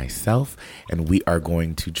read by myself, and we are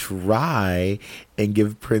going to try and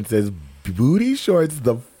give Princess Booty Shorts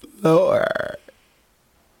the floor.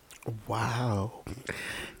 Wow.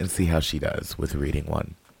 And see how she does with reading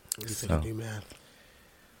one. At least I can do math.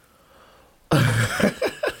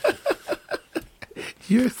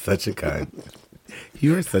 You're such a cunt.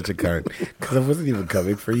 You are such a cunt. Because I wasn't even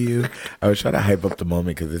coming for you. I was trying to hype up the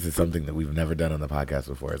moment, because this is something that we've never done on the podcast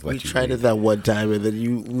before. We tried it that one time, and then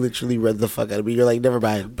you literally read the fuck out of me. You're like, never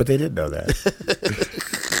mind. But they didn't know that.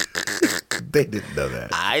 They didn't know that.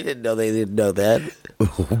 I didn't know they didn't know that.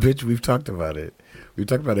 Bitch, we've talked about it. We've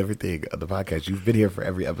talked about everything on the podcast. You've been here for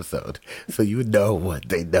every episode, so you know what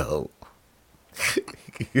they know.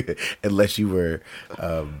 Unless you were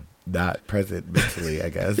not present mentally, I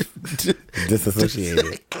guess.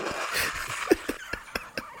 Disassociated.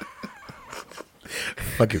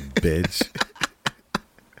 Fucking bitch.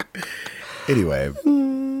 Anyway,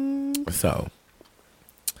 so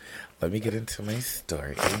let me get into my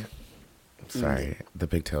story. Sorry, the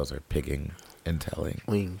pigtails are pigging and telling.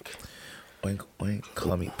 Wink. Oink, oink.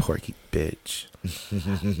 Call me Porky Bitch.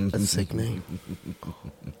 That's a sick name.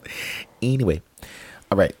 Anyway.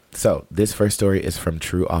 All right. So this first story is from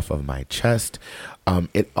True Off of My Chest.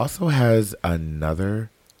 It also has another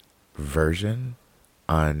version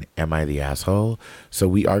on Am I the Asshole? So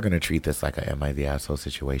we are going to treat this like a Am I the Asshole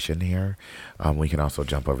situation here. We can also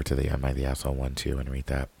jump over to the Am I the Asshole one too and read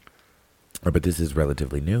that. But this is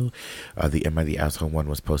relatively new. The Am I the Asshole one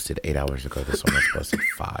was posted 8 hours ago. This one was posted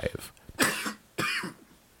 5.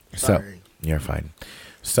 So, you're fine.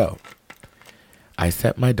 So, I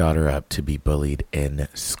set my daughter up to be bullied in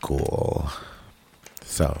school.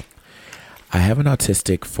 So, I have an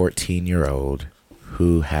autistic 14-year-old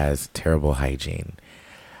who has terrible hygiene.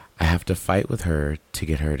 I have to fight with her to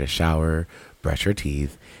get her to shower, brush her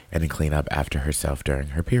teeth, and clean up after herself during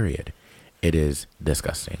her period. It is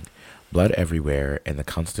disgusting. Blood everywhere and the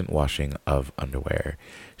constant washing of underwear.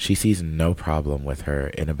 She sees no problem with her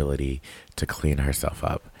inability to clean herself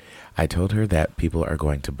up. I told her that people are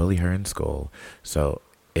going to bully her in school, so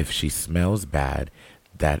if she smells bad,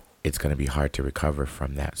 that it's going to be hard to recover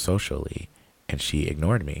from that socially, and she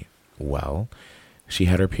ignored me. Well, she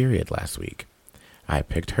had her period last week. I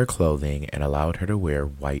picked her clothing and allowed her to wear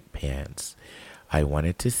white pants. I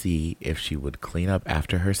wanted to see if she would clean up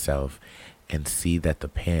after herself and see that the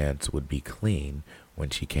pants would be clean when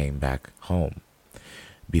she came back home.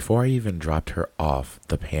 Before I even dropped her off,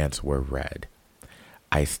 the pants were red.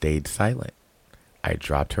 I stayed silent. I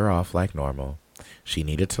dropped her off like normal. She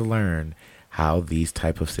needed to learn how these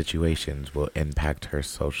type of situations will impact her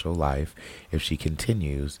social life if she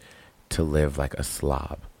continues to live like a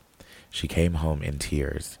slob. She came home in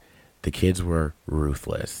tears. The kids were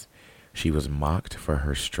ruthless. She was mocked for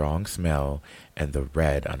her strong smell and the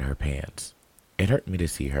red on her pants. It hurt me to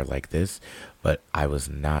see her like this, but I was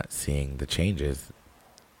not seeing the changes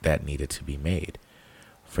that needed to be made.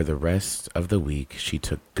 For the rest of the week, she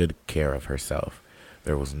took good care of herself.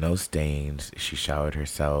 There was no stains. She showered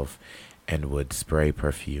herself and would spray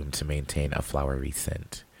perfume to maintain a flowery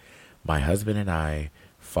scent. My husband and I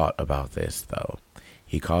fought about this, though.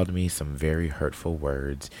 He called me some very hurtful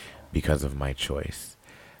words because of my choice.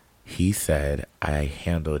 He said I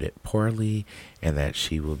handled it poorly and that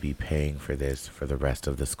she will be paying for this for the rest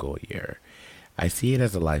of the school year. I see it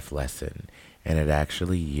as a life lesson, and it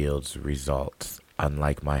actually yields results,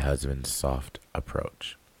 unlike my husband's soft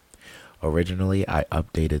approach. Originally, I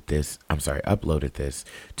uploaded this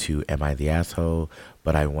to Am I the Asshole,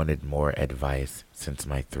 but I wanted more advice since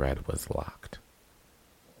my thread was locked.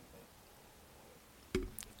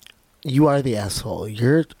 You are the asshole.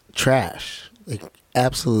 You're trash. Like,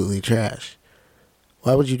 absolutely trash.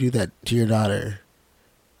 Why would you do that to your daughter?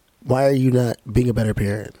 Why are you not being a better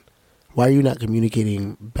parent? Why are you not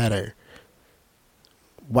communicating better?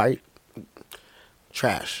 Why?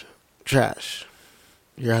 Trash. Trash.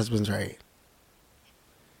 Your husband's right.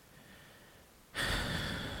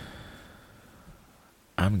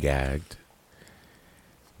 I'm gagged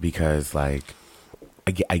because, like,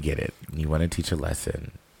 I get it. You want to teach a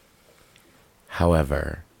lesson.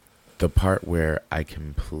 However, the part where I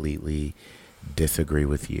completely disagree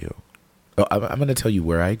with you, I'm going to tell you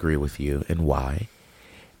where I agree with you and why,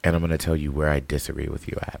 and I'm going to tell you where I disagree with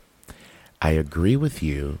you at. I agree with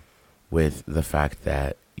you with the fact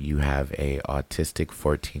that you have a autistic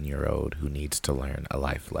 14-year-old who needs to learn a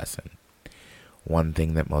life lesson. One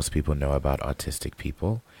thing that most people know about autistic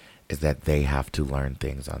people is that they have to learn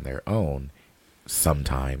things on their own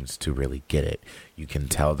sometimes to really get it. You can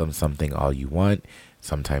tell them something all you want.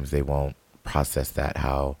 Sometimes they won't process that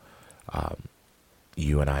how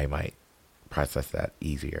you and I might process that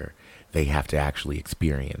easier. They have to actually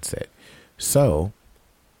experience it. So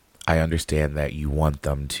I understand that you want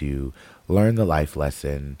them to learn the life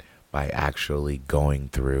lesson by actually going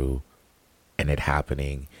through and it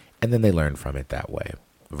happening, and then they learn from it that way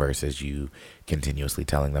versus you continuously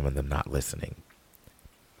telling them and them not listening.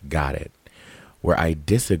 Got it. Where I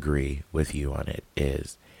disagree with you on it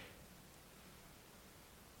is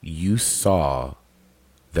you saw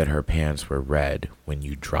that her pants were red when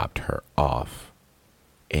you dropped her off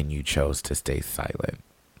and you chose to stay silent.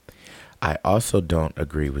 I also don't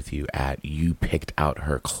agree with you at you picked out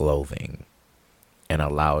her clothing and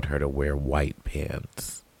allowed her to wear white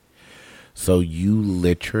pants. So you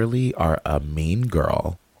literally are a mean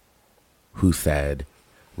girl who said,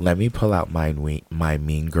 let me pull out my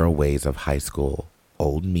mean girl ways of high school,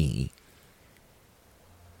 old me,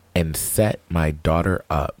 and set my daughter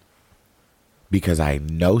up because I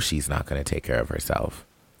know she's not going to take care of herself.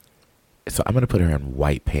 So I'm going to put her in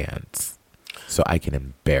white pants so I can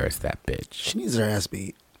embarrass that bitch. She needs her ass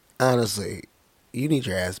beat. Honestly, you need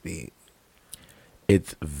your ass beat.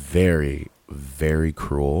 It's very, very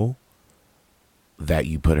cruel that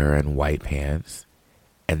you put her in white pants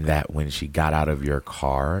and that when she got out of your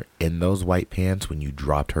car in those white pants, when you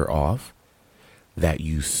dropped her off, that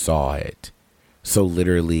you saw it. So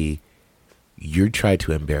literally, you tried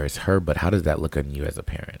to embarrass her, but how does that look on you as a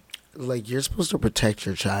parent? Like, you're supposed to protect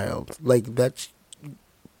your child. Like, that's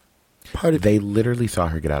part of... They literally saw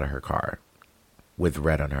her get out of her car with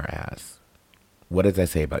red on her ass. What does that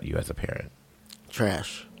say about you as a parent?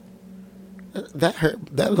 Trash. That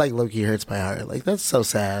hurt. That, like, low-key hurts my heart. Like, that's so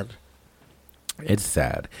sad. It's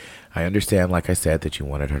sad. I understand, like I said, that you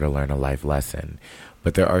wanted her to learn a life lesson,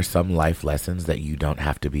 but there are some life lessons that you don't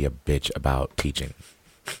have to be a bitch about teaching.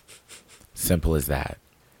 Simple as that.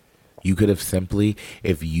 You could have simply,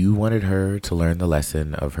 if you wanted her to learn the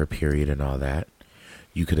lesson of her period and all that,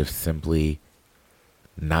 you could have simply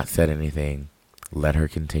not said anything, let her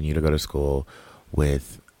continue to go to school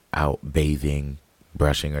without bathing,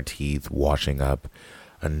 brushing her teeth, washing up.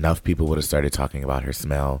 Enough people would have started talking about her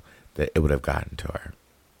smell that it would have gotten to her.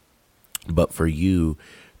 But for you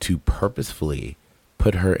to purposefully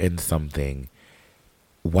put her in something,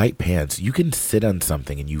 white pants, you can sit on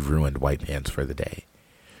something and you've ruined white pants for the day.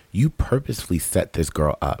 You purposefully set this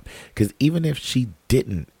girl up. Because even if she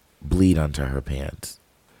didn't bleed onto her pants,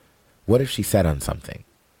 what if she sat on something?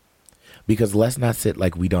 Because let's not sit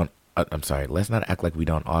like we don't, let's not act like we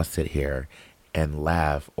don't all sit here and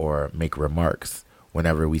laugh or make remarks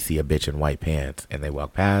whenever we see a bitch in white pants and they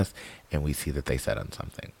walk past and we see that they sat on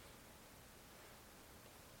something.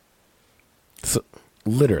 So,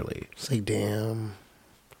 literally. It's like, damn.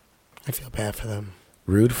 I feel bad for them.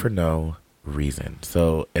 Rude for no reason.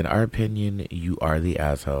 So, in our opinion, you are the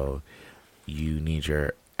asshole. You need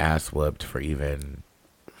your ass whooped for even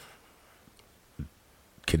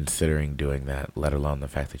considering doing that, let alone the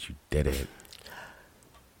fact that you did it.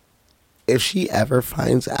 If she ever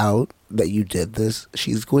finds out that you did this,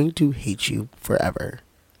 she's going to hate you forever.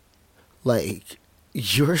 Like,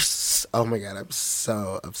 oh my God, I'm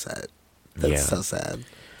so upset. That's so sad.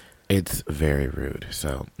 It's very rude.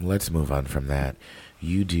 So let's move on from that.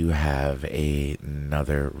 You do have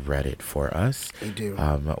another Reddit for us. I do.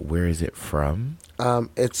 Where is it from?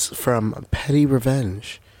 It's from Petty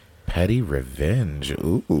Revenge. Petty Revenge.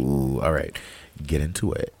 Ooh. All right. Get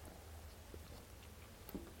into it.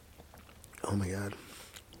 Oh my God.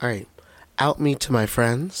 All right. Out me to my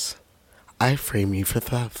friends. I frame you for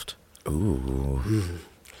theft. Ooh.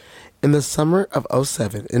 In the summer of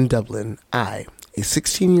 2007 in Dublin, I, a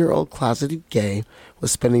 16-year-old closeted gay,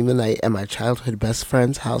 was spending the night at my childhood best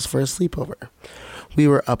friend's house for a sleepover. We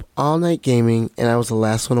were up all night gaming, and I was the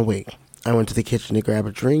last one awake. I went to the kitchen to grab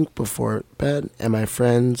a drink before bed, and my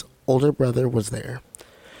friend's older brother was there.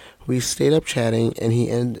 We stayed up chatting, and he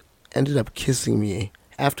ended up kissing me.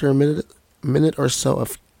 After a minute or so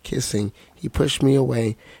of kissing, he pushed me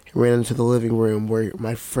away and ran into the living room where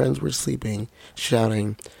my friends were sleeping,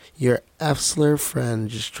 shouting, "Your F-slur friend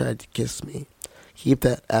just tried to kiss me. Keep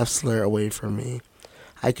that F-slur away from me."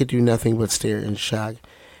 I could do nothing but stare in shock,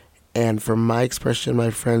 and from my expression,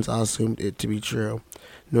 my friends all assumed it to be true.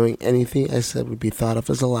 Knowing anything I said would be thought of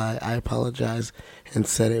as a lie, I apologized and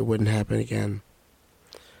said it wouldn't happen again.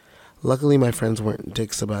 Luckily, my friends weren't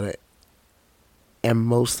dicks about it, and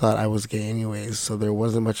most thought I was gay anyways, so there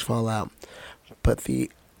wasn't much fallout. But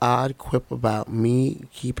the odd quip about me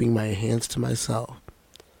keeping my hands to myself.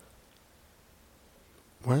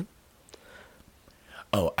 What?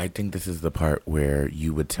 Oh, I think this is the part where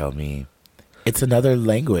you would tell me it's another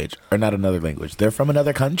language, or not another language. They're from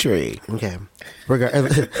another country. Okay.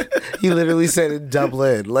 He literally said in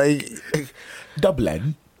Dublin. Like,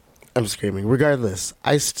 Dublin. I'm screaming. Regardless,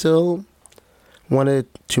 I still wanted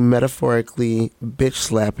to metaphorically bitch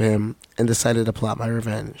slap him and decided to plot my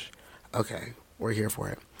revenge. Okay, we're here for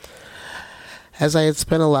it. As I had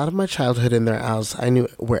spent a lot of my childhood in their house, I knew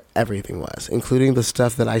where everything was, including the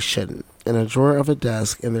stuff that I shouldn't. In a drawer of a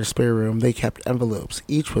desk in their spare room, they kept envelopes,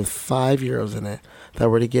 each with €5 in it, that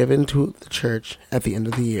were to give into the church at the end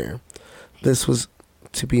of the year. This was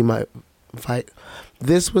to be vital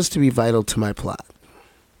to my plot.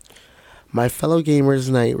 My fellow gamers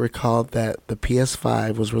night recalled that the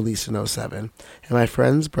PS5 was released in 2007, and my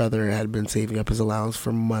friend's brother had been saving up his allowance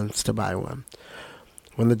for months to buy one.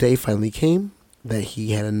 When the day finally came that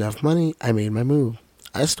he had enough money, I made my move.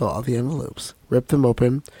 I stole all the envelopes, ripped them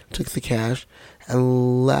open, took the cash,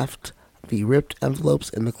 and left the ripped envelopes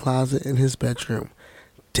in the closet in his bedroom.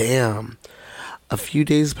 Damn. A few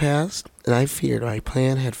days passed, and I feared my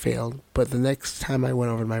plan had failed, but the next time I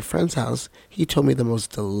went over to my friend's house, he told me the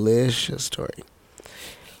most delicious story.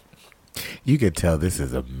 You could tell this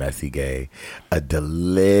is a messy gay. A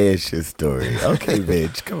delicious story. Okay,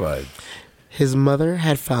 bitch, come on. His mother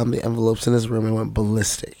had found the envelopes in his room and went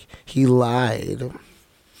ballistic. He lied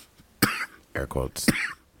Air quotes.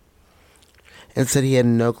 and said he had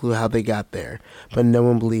no clue how they got there, but no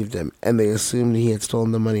one believed him, and they assumed he had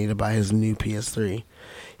stolen the money to buy his new PS3.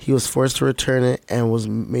 He was forced to return it and was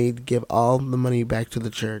made to give all the money back to the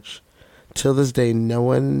church. Till this day, no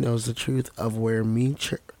one knows the truth of where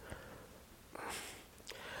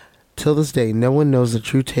Till this day, no one knows the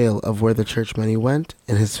true tale of where the church money went,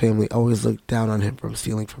 and his family always looked down on him from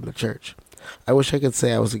stealing from the church. I wish I could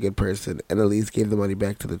say I was a good person and at least gave the money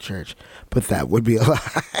back to the church, but that would be a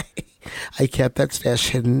lie. I kept that stash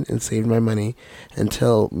hidden and saved my money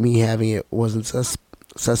until me having it wasn't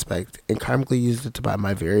suspect, and karmically used it to buy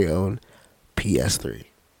my very own PS3.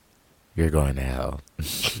 You're going to hell.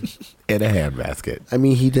 In a handbasket. I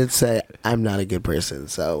mean, he did say, I'm not a good person,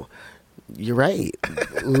 so you're right.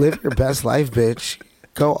 Live your best life, bitch.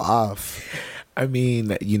 Go off. I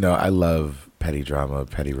mean, you know, I love petty drama,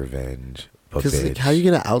 petty revenge. Because like, how are you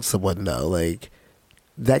going to out someone, though? Like,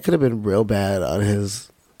 that could have been real bad on his...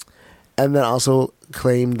 And then also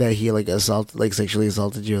claim that he, like, sexually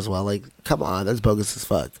assaulted you as well. Like, come on, that's bogus as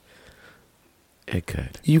fuck. It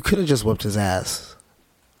could. You could have just whooped his ass.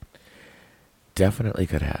 Definitely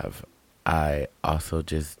could have. I also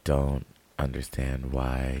just don't understand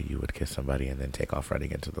why you would kiss somebody and then take off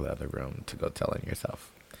running into the other room to go tell on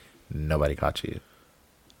yourself. Nobody caught you.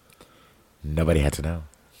 Nobody had to know.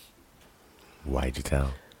 Why'd you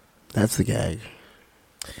tell? That's the gag.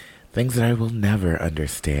 Things that I will never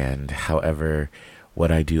understand. However,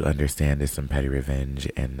 what I do understand is some petty revenge,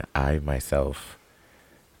 and I myself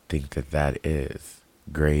think that that is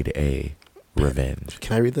grade A revenge.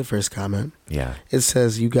 Can I read the first comment? Yeah. It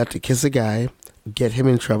says, you got to kiss a guy, get him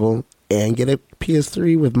in trouble, and get a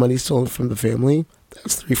PS3 with money stolen from the family.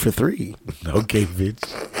 That's 3 for 3. Okay,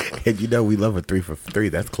 bitch. And you know we love a 3 for 3.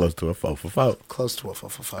 That's close to a 4 for 4. Close to a 4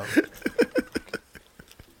 for 4.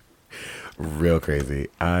 Real crazy.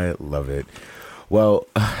 I love it. Well,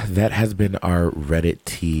 that has been our Reddit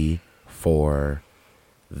tea for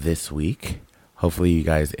this week. Hopefully you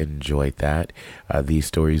guys enjoyed that. These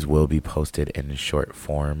stories will be posted in short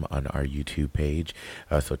form on our YouTube page.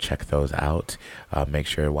 So check those out. Make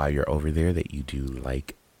sure while you're over there that you do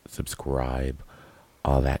like, subscribe,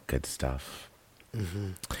 all that good stuff.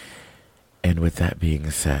 Mm-hmm. And with that being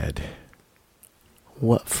said...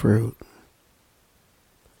 What fruit?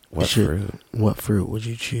 What fruit? What fruit would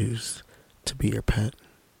you choose to be your pet?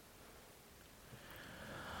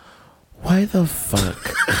 Why the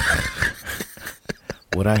fuck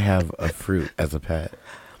would I have a fruit as a pet?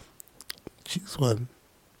 Choose one.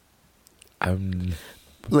 I'm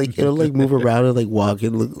like, it'll like move around and like walk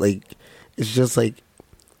and look like it's just like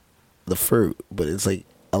the fruit, but it's like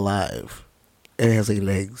alive and it has like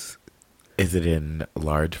legs. Is it in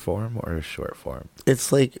large form or short form?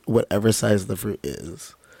 It's like whatever size the fruit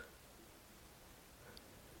is.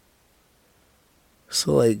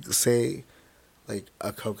 So like, say like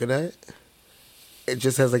a coconut, it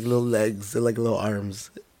just has like little legs and like little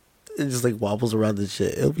arms. It just like wobbles around and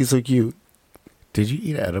shit. It'll be so cute. Did you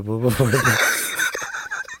eat edible before?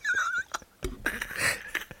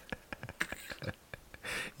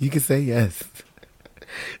 You can say yes.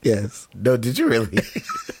 Yes. No, did you really?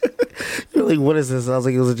 You're like, what is this? I was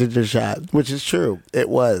like, it was a ginger shot, which is true. It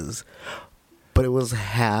was. But it was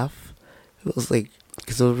half. It was like,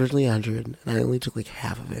 because it was originally 100, and I only took like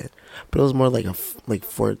half of it. But it was more like like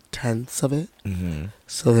 4/10 of it. Mm-hmm.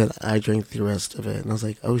 So then I drank the rest of it, and I was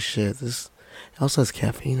like, oh shit, this also has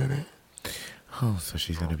caffeine in it. Oh, so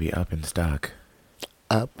she's going to be up in stock.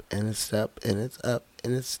 Up, and it's up, and it's up,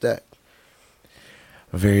 and it's stuck.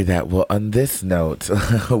 Very that. Well, on this note,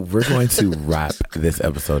 we're going to wrap this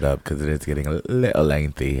episode up because it is getting a little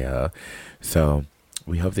lengthy here. So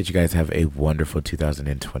we hope that you guys have a wonderful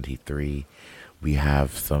 2023. We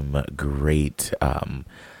have some great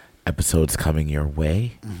episodes coming your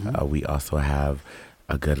way. Mm-hmm. We also have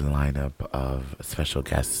a good lineup of special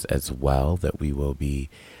guests as well that we will be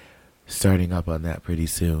starting up on that pretty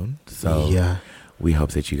soon. So yeah. We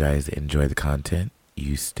hope that you guys enjoy the content.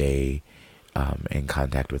 You stay in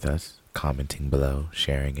contact with us, commenting below,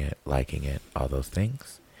 sharing it, liking it, all those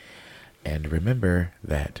things. And remember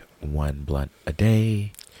that one blunt a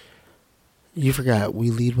day. You forgot, we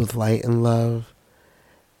lead with light and love,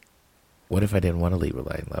 What if I didn't want to lead with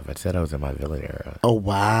light and love? I said I was in my villain era. Oh,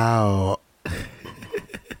 wow.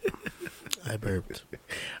 I burped.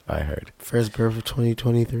 I heard. First burp of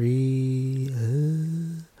 2023.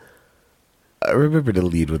 I remember to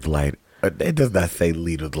lead with light. It does not say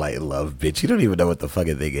lead with light and love, bitch. You don't even know what the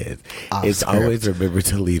fucking thing is. It's always remember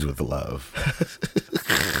to lead with love.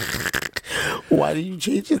 Why do you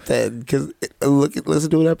change it then? Because listen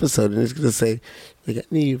to an episode and it's gonna say, "Like I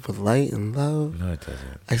need with light and love." No, it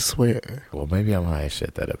doesn't. I swear. Well, maybe I'm high as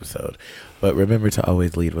shit that episode. But remember to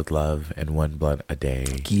always lead with love and one blunt a day.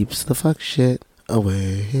 Keeps the fuck shit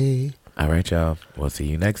away. All right, y'all. We'll see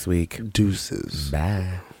you next week. Deuces.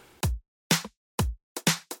 Bye.